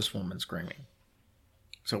heard this woman screaming.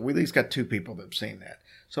 So we at least got two people that have seen that.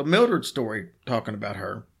 So Mildred's story, talking about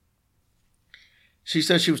her, she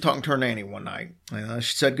says she was talking to her nanny one night.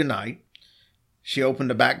 She said goodnight. She opened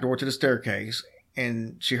the back door to the staircase,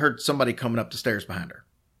 and she heard somebody coming up the stairs behind her,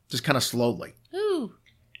 just kind of slowly. Ooh.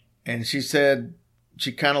 And she said,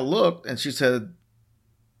 she kind of looked, and she said,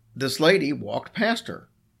 this lady walked past her.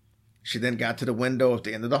 She then got to the window at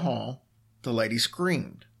the end of the hall. The lady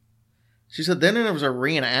screamed. She said then there was a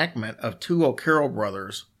reenactment of two O'Carroll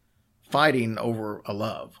brothers fighting over a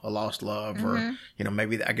lost love, or,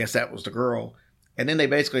 maybe, I guess that was the girl. And then they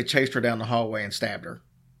basically chased her down the hallway and stabbed her.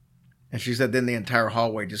 And she said then the entire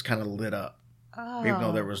hallway just kind of lit up, even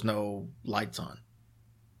though there was no lights on.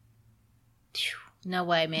 No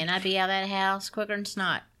way, man. I'd be out of that house quicker than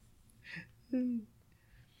snot.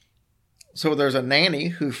 So there's a nanny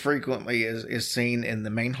who frequently is seen in the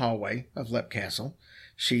main hallway of Leap Castle.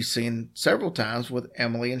 She's seen several times with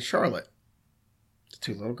Emily and Charlotte, the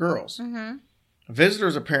two little girls. Mm-hmm.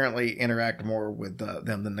 Visitors apparently interact more with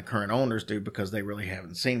them than the current owners do, because they really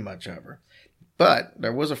haven't seen much of her. But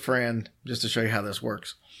there was a friend, just to show you how this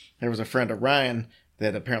works, there was a friend of Ryan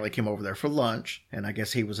that apparently came over there for lunch, and I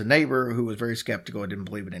guess he was a neighbor who was very skeptical and didn't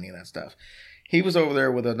believe in any of that stuff. He was over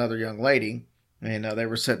there with another young lady, and they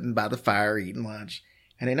were sitting by the fire eating lunch,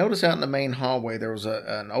 and they noticed out in the main hallway there was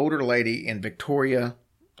an older lady in a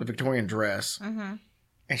Victorian dress,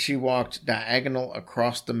 and she walked diagonal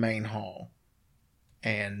across the main hall.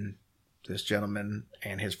 And this gentleman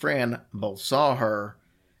and his friend both saw her,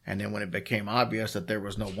 and then when it became obvious that there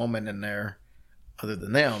was no woman in there other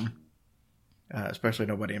than them, especially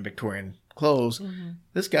nobody in Victorian clothes,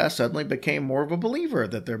 this guy suddenly became more of a believer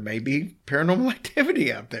that there may be paranormal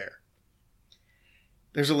activity out there.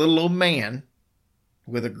 There's a little old man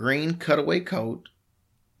with a green cutaway coat,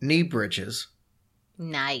 knee breeches.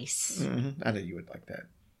 Nice. I knew you would like that.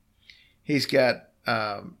 He's got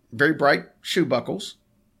very bright shoe buckles.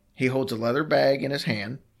 He holds a leather bag in his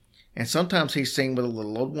hand. And sometimes he's seen with a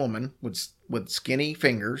little old woman with skinny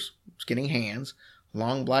fingers, skinny hands,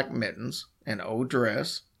 long black mittens, an old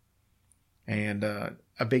dress, and a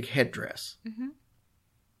big headdress.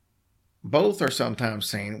 Both are sometimes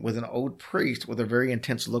seen with an old priest with a very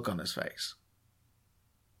intense look on his face.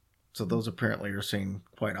 So those apparently are seen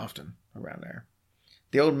quite often around there.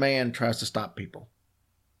 The old man tries to stop people.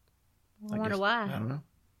 I wonder why. I don't know.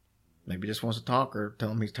 Maybe just wants to talk, or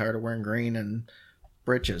tell him he's tired of wearing green and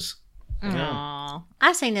breeches. Aww.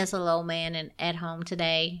 I seen this little old man at home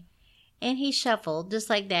today, and he shuffled just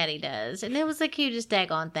like Daddy does. And it was the cutest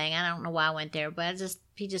daggone thing. I don't know why I went there, but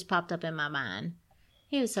he just popped up in my mind.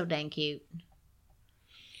 He was so dang cute.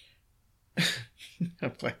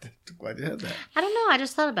 I'm glad you had that. I don't know. I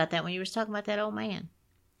just thought about that when you were talking about that old man.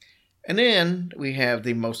 And then we have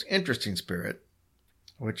the most interesting spirit,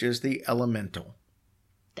 which is the elemental.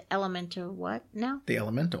 The elemental what? No? The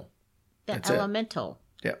elemental. The That's elemental.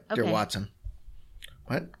 Yep, Okay. dear Watson.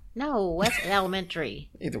 What? No, that's elementary.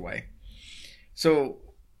 Either way. So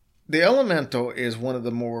the elemental is one of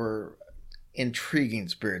the more intriguing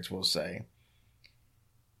spirits, we'll say.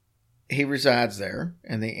 He resides there,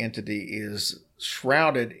 and the entity is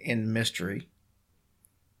shrouded in mystery.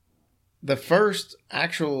 The first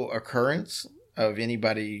actual occurrence of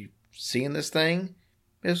anybody seeing this thing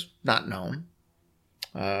is not known.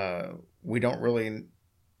 We don't really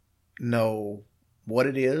know what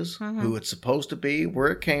it is, who it's supposed to be, where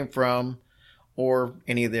it came from, or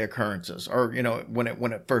any of the occurrences, or when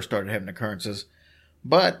it first started having occurrences.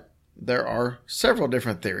 But there are several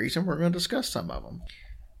different theories, and we're going to discuss some of them.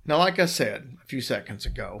 Now, like I said a few seconds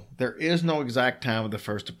ago, there is no exact time of the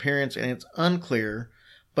first appearance, and it's unclear,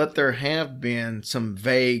 but there have been some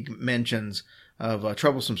vague mentions of a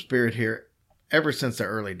troublesome spirit here ever since the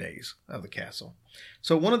early days of the castle.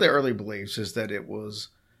 So one of the early beliefs is that it was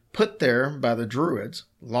put there by the Druids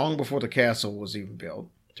long before the castle was even built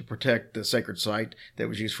to protect the sacred site that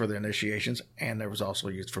was used for the initiations, and there was also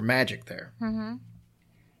used for magic there. Mm-hmm.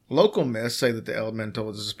 Local myths say that the elemental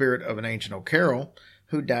is the spirit of an ancient O'Carroll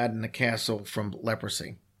who died in the castle from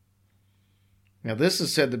leprosy. Now, this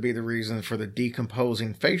is said to be the reason for the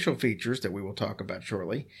decomposing facial features that we will talk about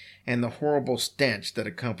shortly, and the horrible stench that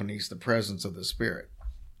accompanies the presence of the spirit.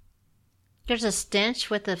 There's a stench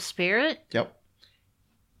with the spirit? Yep.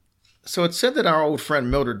 So it's said that our old friend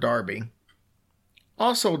Mildred Darby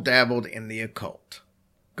also dabbled in the occult.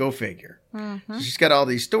 Go figure. Mm-hmm. She's got all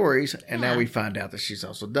these stories, and now we find out that she's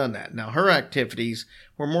also done that. Now, her activities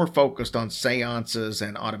were more focused on seances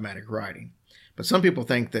and automatic writing. But some people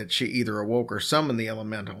think that she either awoke or summoned the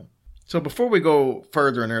elemental. So before we go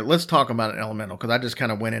further in there, let's talk about an elemental, because I just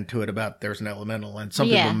kind of went into it about there's an elemental, and some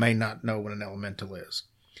people may not know what an elemental is.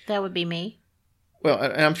 That would be me. Well,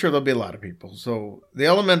 and I'm sure there'll be a lot of people. So the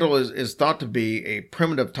elemental is thought to be a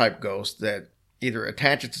primitive type ghost that either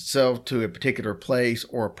attaches itself to a particular place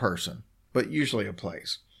or a person, but usually a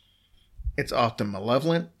place. It's often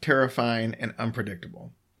malevolent, terrifying, and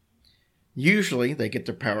unpredictable. Usually, they get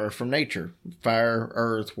their power from nature. Fire,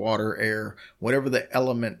 earth, water, air, whatever the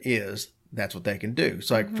element is, that's what they can do.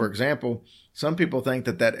 So, like, for example, some people think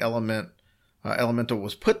that elemental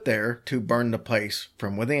was put there to burn the place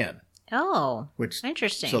from within. Oh, which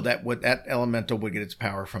interesting. So that elemental would get its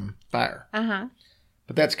power from fire. Uh-huh.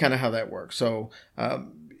 But that's kind of how that works. So,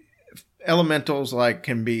 elementals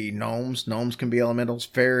can be gnomes. Gnomes can be elementals.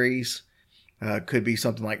 Fairies. Could be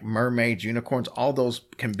something like mermaids, unicorns. All those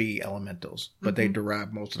can be elementals, but they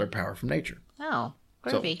derive most of their power from nature. Oh,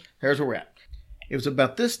 groovy. So here's where we're at. It was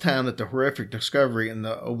about this time that the horrific discovery in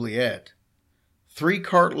the oubliette, 3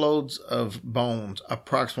 cartloads of bones,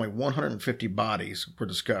 approximately 150 bodies were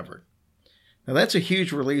discovered. Now that's a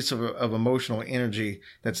huge release of emotional energy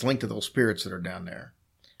that's linked to those spirits that are down there.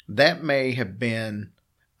 That may have been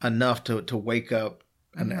enough to wake up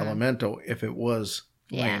an elemental if it was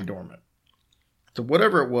laying dormant. So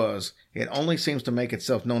whatever it was, it only seems to make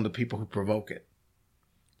itself known to people who provoke it.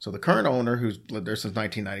 So the current owner, who's lived there since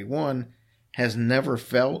 1991, has never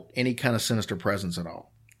felt any kind of sinister presence at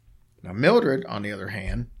all. Now Mildred, on the other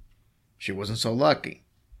hand, she wasn't so lucky.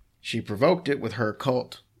 She provoked it with her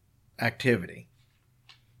occult activity.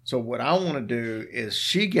 So what I want to do is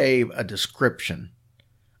she gave a description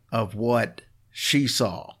of what she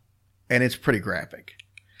saw, and it's pretty graphic.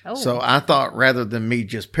 Oh. So I thought rather than me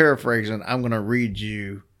just paraphrasing, I'm going to read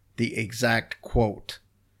you the exact quote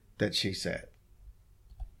that she said.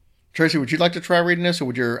 Tracy, would you like to try reading this, or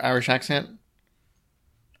with your Irish accent?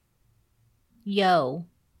 Yo.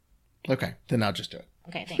 Okay, then I'll just do it.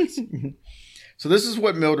 Okay, thanks. So this is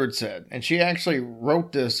what Mildred said, and she actually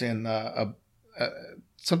wrote this in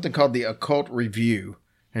something called the Occult Review,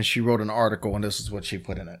 and she wrote an article, and this is what she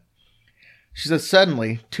put in it. She said,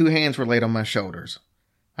 "Suddenly, 2 hands were laid on my shoulders.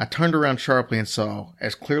 I turned around sharply and saw,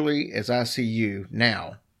 as clearly as I see you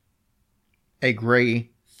now, a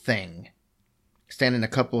gray thing standing a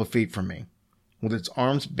couple of feet from me, with its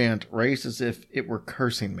arms bent, raised as if it were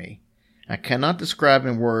cursing me. I cannot describe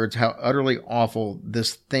in words how utterly awful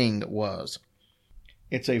this thing was.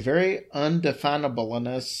 It's a very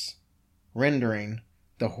undefinableness rendering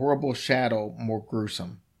the horrible shadow more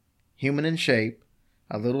gruesome. Human in shape,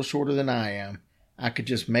 a little shorter than I am, I could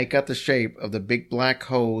just make out the shape of the big black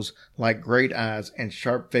holes like great eyes and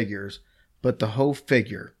sharp figures, but the whole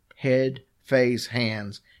figure, head, face,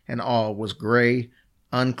 hands, and all was gray,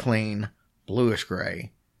 unclean, bluish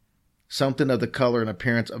gray. Something of the color and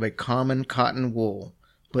appearance of a common cotton wool,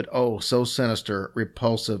 but oh, so sinister,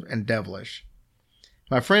 repulsive, and devilish.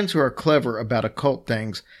 My friends who are clever about occult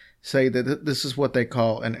things say that this is what they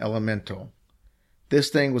call an elemental. This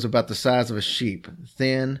thing was about the size of a sheep,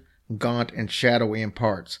 thin, gaunt, and shadowy in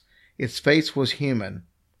parts. Its face was human,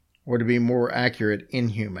 or to be more accurate,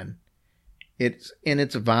 inhuman. It's in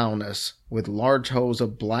its vileness, with large holes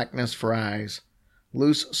of blackness for eyes,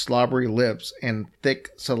 loose slobbery lips, and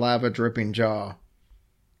thick saliva-dripping jaw,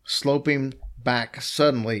 sloping back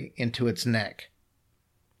suddenly into its neck.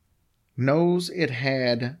 Nose it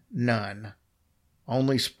had none,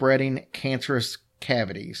 only spreading cancerous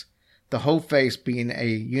cavities, the whole face being a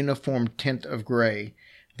uniform tint of gray.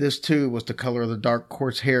 This, too, was the color of the dark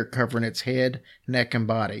coarse hair covering its head, neck, and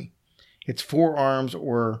body. Its forearms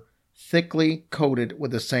were thickly coated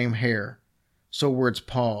with the same hair. So were its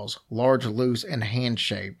paws, large, loose, and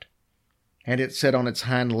hand-shaped. And it sat on its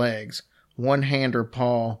hind legs. One hand or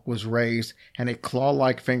paw was raised, and a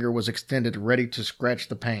claw-like finger was extended ready to scratch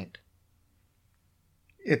the paint.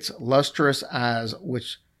 Its lustrous eyes,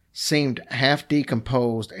 which seemed half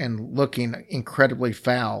decomposed and looking incredibly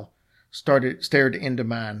foul, stared into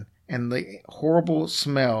mine, and the horrible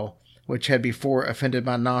smell, which had before offended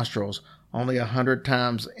my nostrils, only 100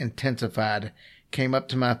 times intensified, came up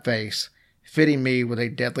to my face, fitting me with a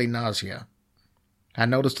deadly nausea. I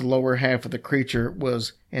noticed the lower half of the creature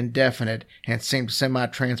was indefinite and seemed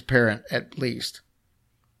semi-transparent at least.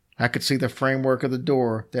 I could see the framework of the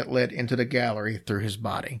door that led into the gallery through his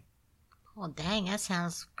body. Oh, dang, that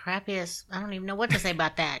sounds crappy as... I don't even know what to say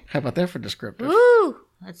about that. How about that for descriptive? Woo!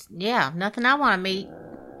 That's, yeah, nothing I want to meet,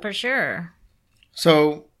 for sure.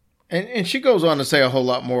 So, and she goes on to say a whole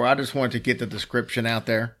lot more. I just wanted to get the description out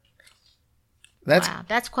there. Wow,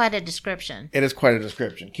 that's quite a description. It is quite a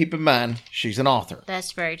description. Keep in mind, she's an author.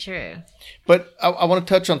 That's very true. But I want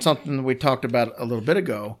to touch on something that we talked about a little bit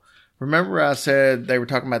ago. Remember I said they were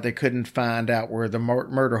talking about they couldn't find out where the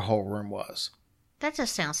murder hole room was. That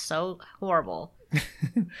just sounds so horrible.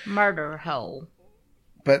 Murder hole.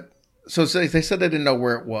 But, so they said they didn't know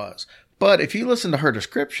where it was. But if you listen to her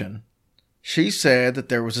description, she said that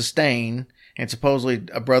there was a stain and supposedly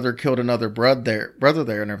a brother killed another brother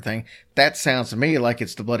there and everything. That sounds to me like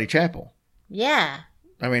it's the Bloody Chapel. Yeah.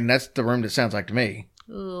 I mean, that's the room that sounds like to me.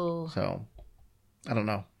 Ooh. So, I don't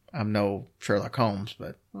know. I'm no Sherlock Holmes,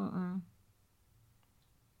 but...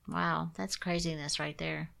 Wow, that's craziness right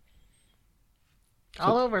there.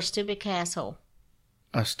 All over a stupid castle.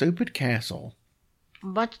 A stupid castle. A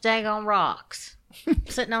bunch of daggone rocks.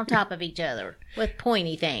 Sitting on top of each other with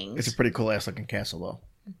pointy things. It's a pretty cool ass looking castle, though.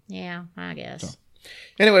 Yeah, I guess. So,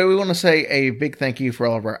 anyway, we want to say a big thank you for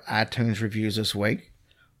all of our iTunes reviews this week.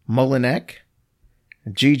 Molinek,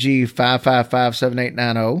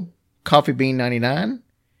 GG5557890, Coffee Bean 99,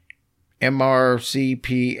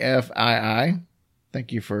 MRCPFII.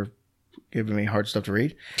 Thank you for giving me hard stuff to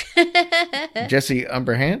read. Jesse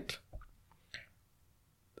Umberhant.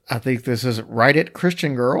 I think this is Write It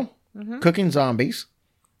Christian Girl. Cooking Zombies.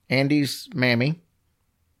 Andy's Mammy.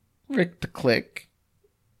 Rick the Click.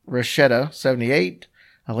 Rashetta 78.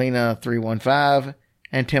 Alina 315.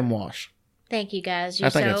 And Tim Walsh. Thank you guys. You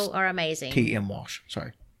are amazing. T.M. Walsh.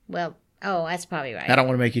 Sorry. Well, that's probably right. I don't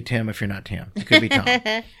want to make you Tim if you're not Tim. It could be Tom.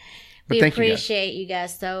 We appreciate you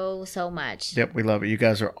guys so much. Yep, we love it. You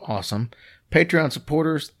guys are awesome. Patreon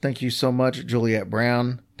supporters, thank you so much. Juliette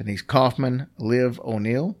Brown, Denise Kaufman, Liv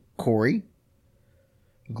O'Neill, Corey,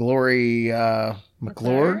 Glory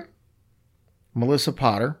McClure, Melissa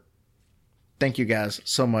Potter. Thank you guys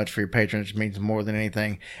so much for your patronage. It means more than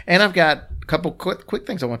anything. And I've got a couple quick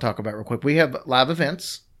things I want to talk about real quick. We have live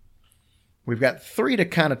events. We've got 3 to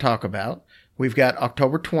kind of talk about. We've got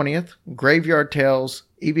October 20th, Graveyard Tales,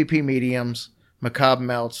 EVP Mediums, Macabre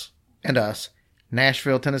Melts, and us,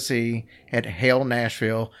 Nashville, Tennessee, at Hail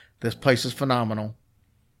Nashville. This place is phenomenal.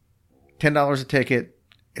 $10 a ticket.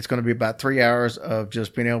 It's going to be about 3 hours of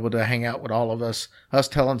just being able to hang out with all of us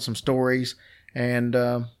telling some stories, and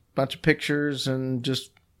a bunch of pictures, and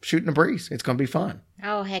just shooting a breeze. It's going to be fun.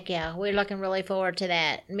 Oh, heck yeah. We're looking really forward to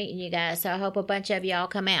that, meeting you guys. So I hope a bunch of y'all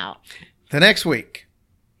come out. The next week,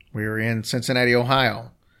 we were in Cincinnati,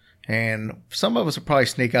 Ohio, and some of us will probably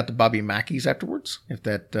sneak out to Bobby Mackey's afterwards, if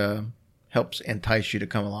that helps entice you to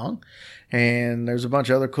come along. And there's a bunch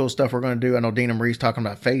of other cool stuff we're going to do. I know Dina Marie's talking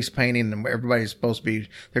about face painting, and everybody's supposed to be,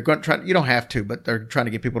 they're going to try, you don't have to, but they're trying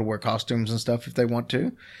to get people to wear costumes and stuff if they want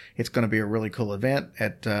to. It's going to be a really cool event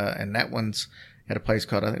and that one's at a place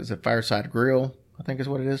called, I think it's a Fireside Grill, I think is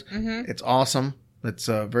what it is. Mm-hmm. It's awesome. It's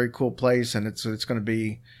a very cool place, and it's going to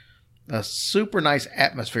be a super nice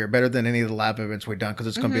atmosphere, better than any of the live events we've done, because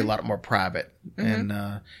it's going to be a lot more private and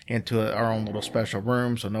into our own little special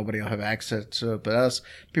room, so nobody will have access to it but us.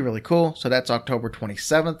 It'll be really cool. So that's October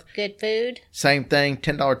 27th. Good food. Same thing,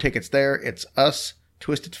 $10 tickets there. It's us,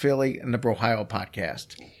 Twisted Philly, and the Brohio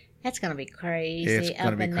podcast. That's going to be crazy. It's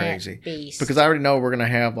going to be crazy. That beast. Because I already know we're going to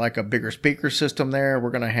have like a bigger speaker system there.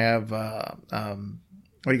 We're going to have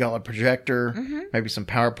what do you call it, a projector, maybe some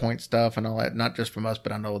PowerPoint stuff and all that. Not just from us,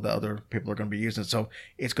 but I know the other people are going to be using it. So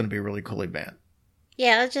it's going to be a really cool event.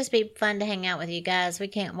 Yeah, it'll just be fun to hang out with you guys. We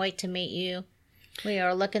can't wait to meet you. We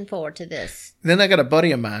are looking forward to this. Then I got a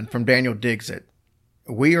buddy of mine from Daniel Digs It.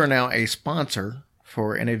 We are now a sponsor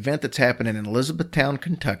for an event that's happening in Elizabethtown,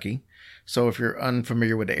 Kentucky. So if you're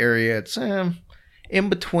unfamiliar with the area, it's in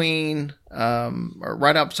between, or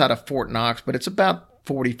right outside of Fort Knox, but it's about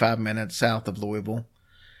 45 minutes south of Louisville.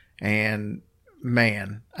 And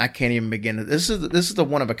man, I can't even begin to. This is the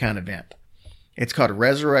one of a kind event. It's called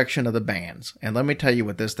Resurrection of the Bands, and let me tell you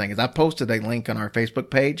what this thing is. I posted a link on our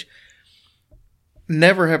Facebook page.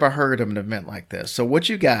 Never have I heard of an event like this. So what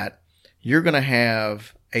you got? You're going to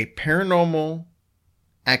have a paranormal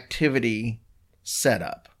activity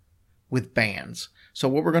setup. with bands. So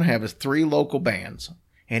what we're going to have is 3 local bands,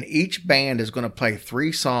 and each band is going to play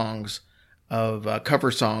 3 songs of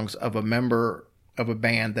cover songs of a member of a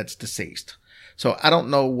band that's deceased. So I don't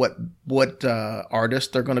know what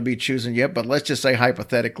artist they're going to be choosing yet, but let's just say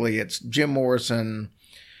hypothetically it's Jim Morrison,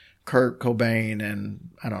 Kurt Cobain, and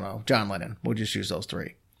I don't know, John Lennon. We'll just use those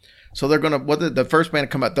 3. So they're going to, the first band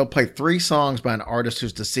to come out, they'll play 3 songs by an artist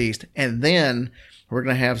who's deceased, and then we're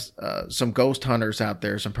going to have some ghost hunters out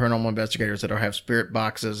there, some paranormal investigators that'll have spirit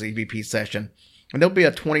boxes, EVP session, and there'll be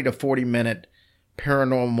a 20 to 40 minute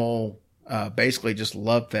paranormal, basically just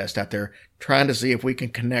love fest out there, trying to see if we can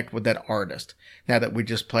connect with that artist. Now that we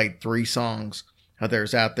just played 3 songs of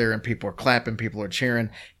theirs out there and people are clapping, people are cheering,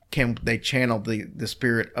 can they channel the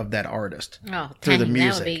spirit of that artist through the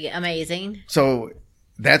music? That would be amazing. So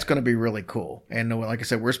that's going to be really cool. And like I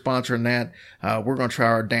said, we're sponsoring that. We're going to try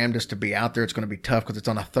our damnedest to be out there. It's going to be tough because it's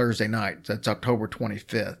on a Thursday night. That's October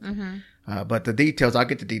 25th. Mm-hmm. But the details, I'll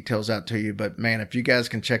get the details out to you. But man, if you guys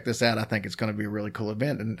can check this out, I think it's going to be a really cool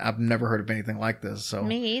event. And I've never heard of anything like this. So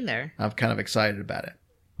me either. I'm kind of excited about it.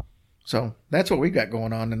 So that's what we got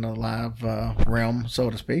going on in the live realm, so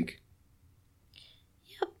to speak.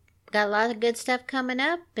 Yep. Got a lot of good stuff coming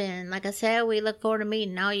up. And like I said, we look forward to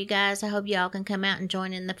meeting all you guys. I hope y'all can come out and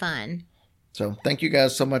join in the fun. So thank you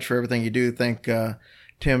guys so much for everything you do. Thank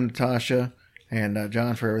Tim, Natasha, and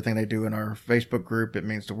John for everything they do in our Facebook group. It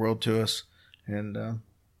means the world to us. And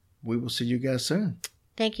we will see you guys soon.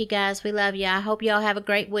 Thank you guys. We love you. I hope y'all have a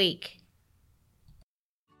great week.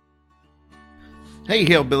 Hey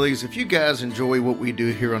Hillbillies, if you guys enjoy what we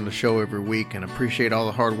do here on the show every week and appreciate all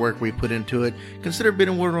the hard work we put into it, consider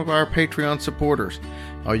being one of our Patreon supporters.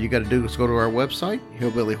 All you got to do is go to our website,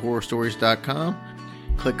 hillbillyhorrorstories.com,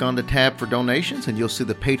 click on the tab for donations, and you'll see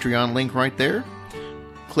the Patreon link right there.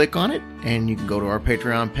 Click on it, and you can go to our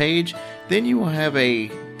Patreon page. Then you will have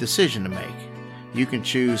a decision to make. You can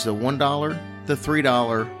choose the $1, the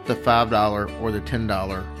 $3, the $5, or the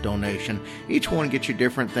 $10 donation. Each one gets you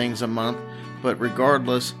different things a month. But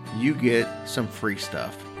regardless, you get some free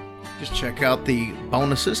stuff. Just check out the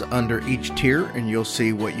bonuses under each tier and you'll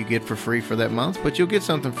see what you get for free for that month, but you'll get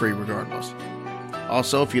something free regardless.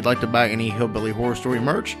 Also, if you'd like to buy any Hillbilly Horror Story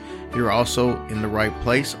merch, you're also in the right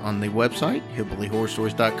place on the website,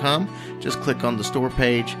 hillbillyhorrorstories.com. Just click on the store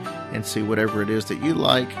page and see whatever it is that you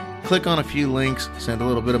like. Click on a few links, send a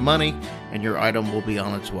little bit of money, and your item will be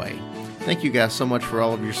on its way. Thank you guys so much for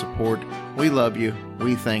all of your support. We love you,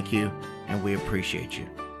 we thank you, and we appreciate you.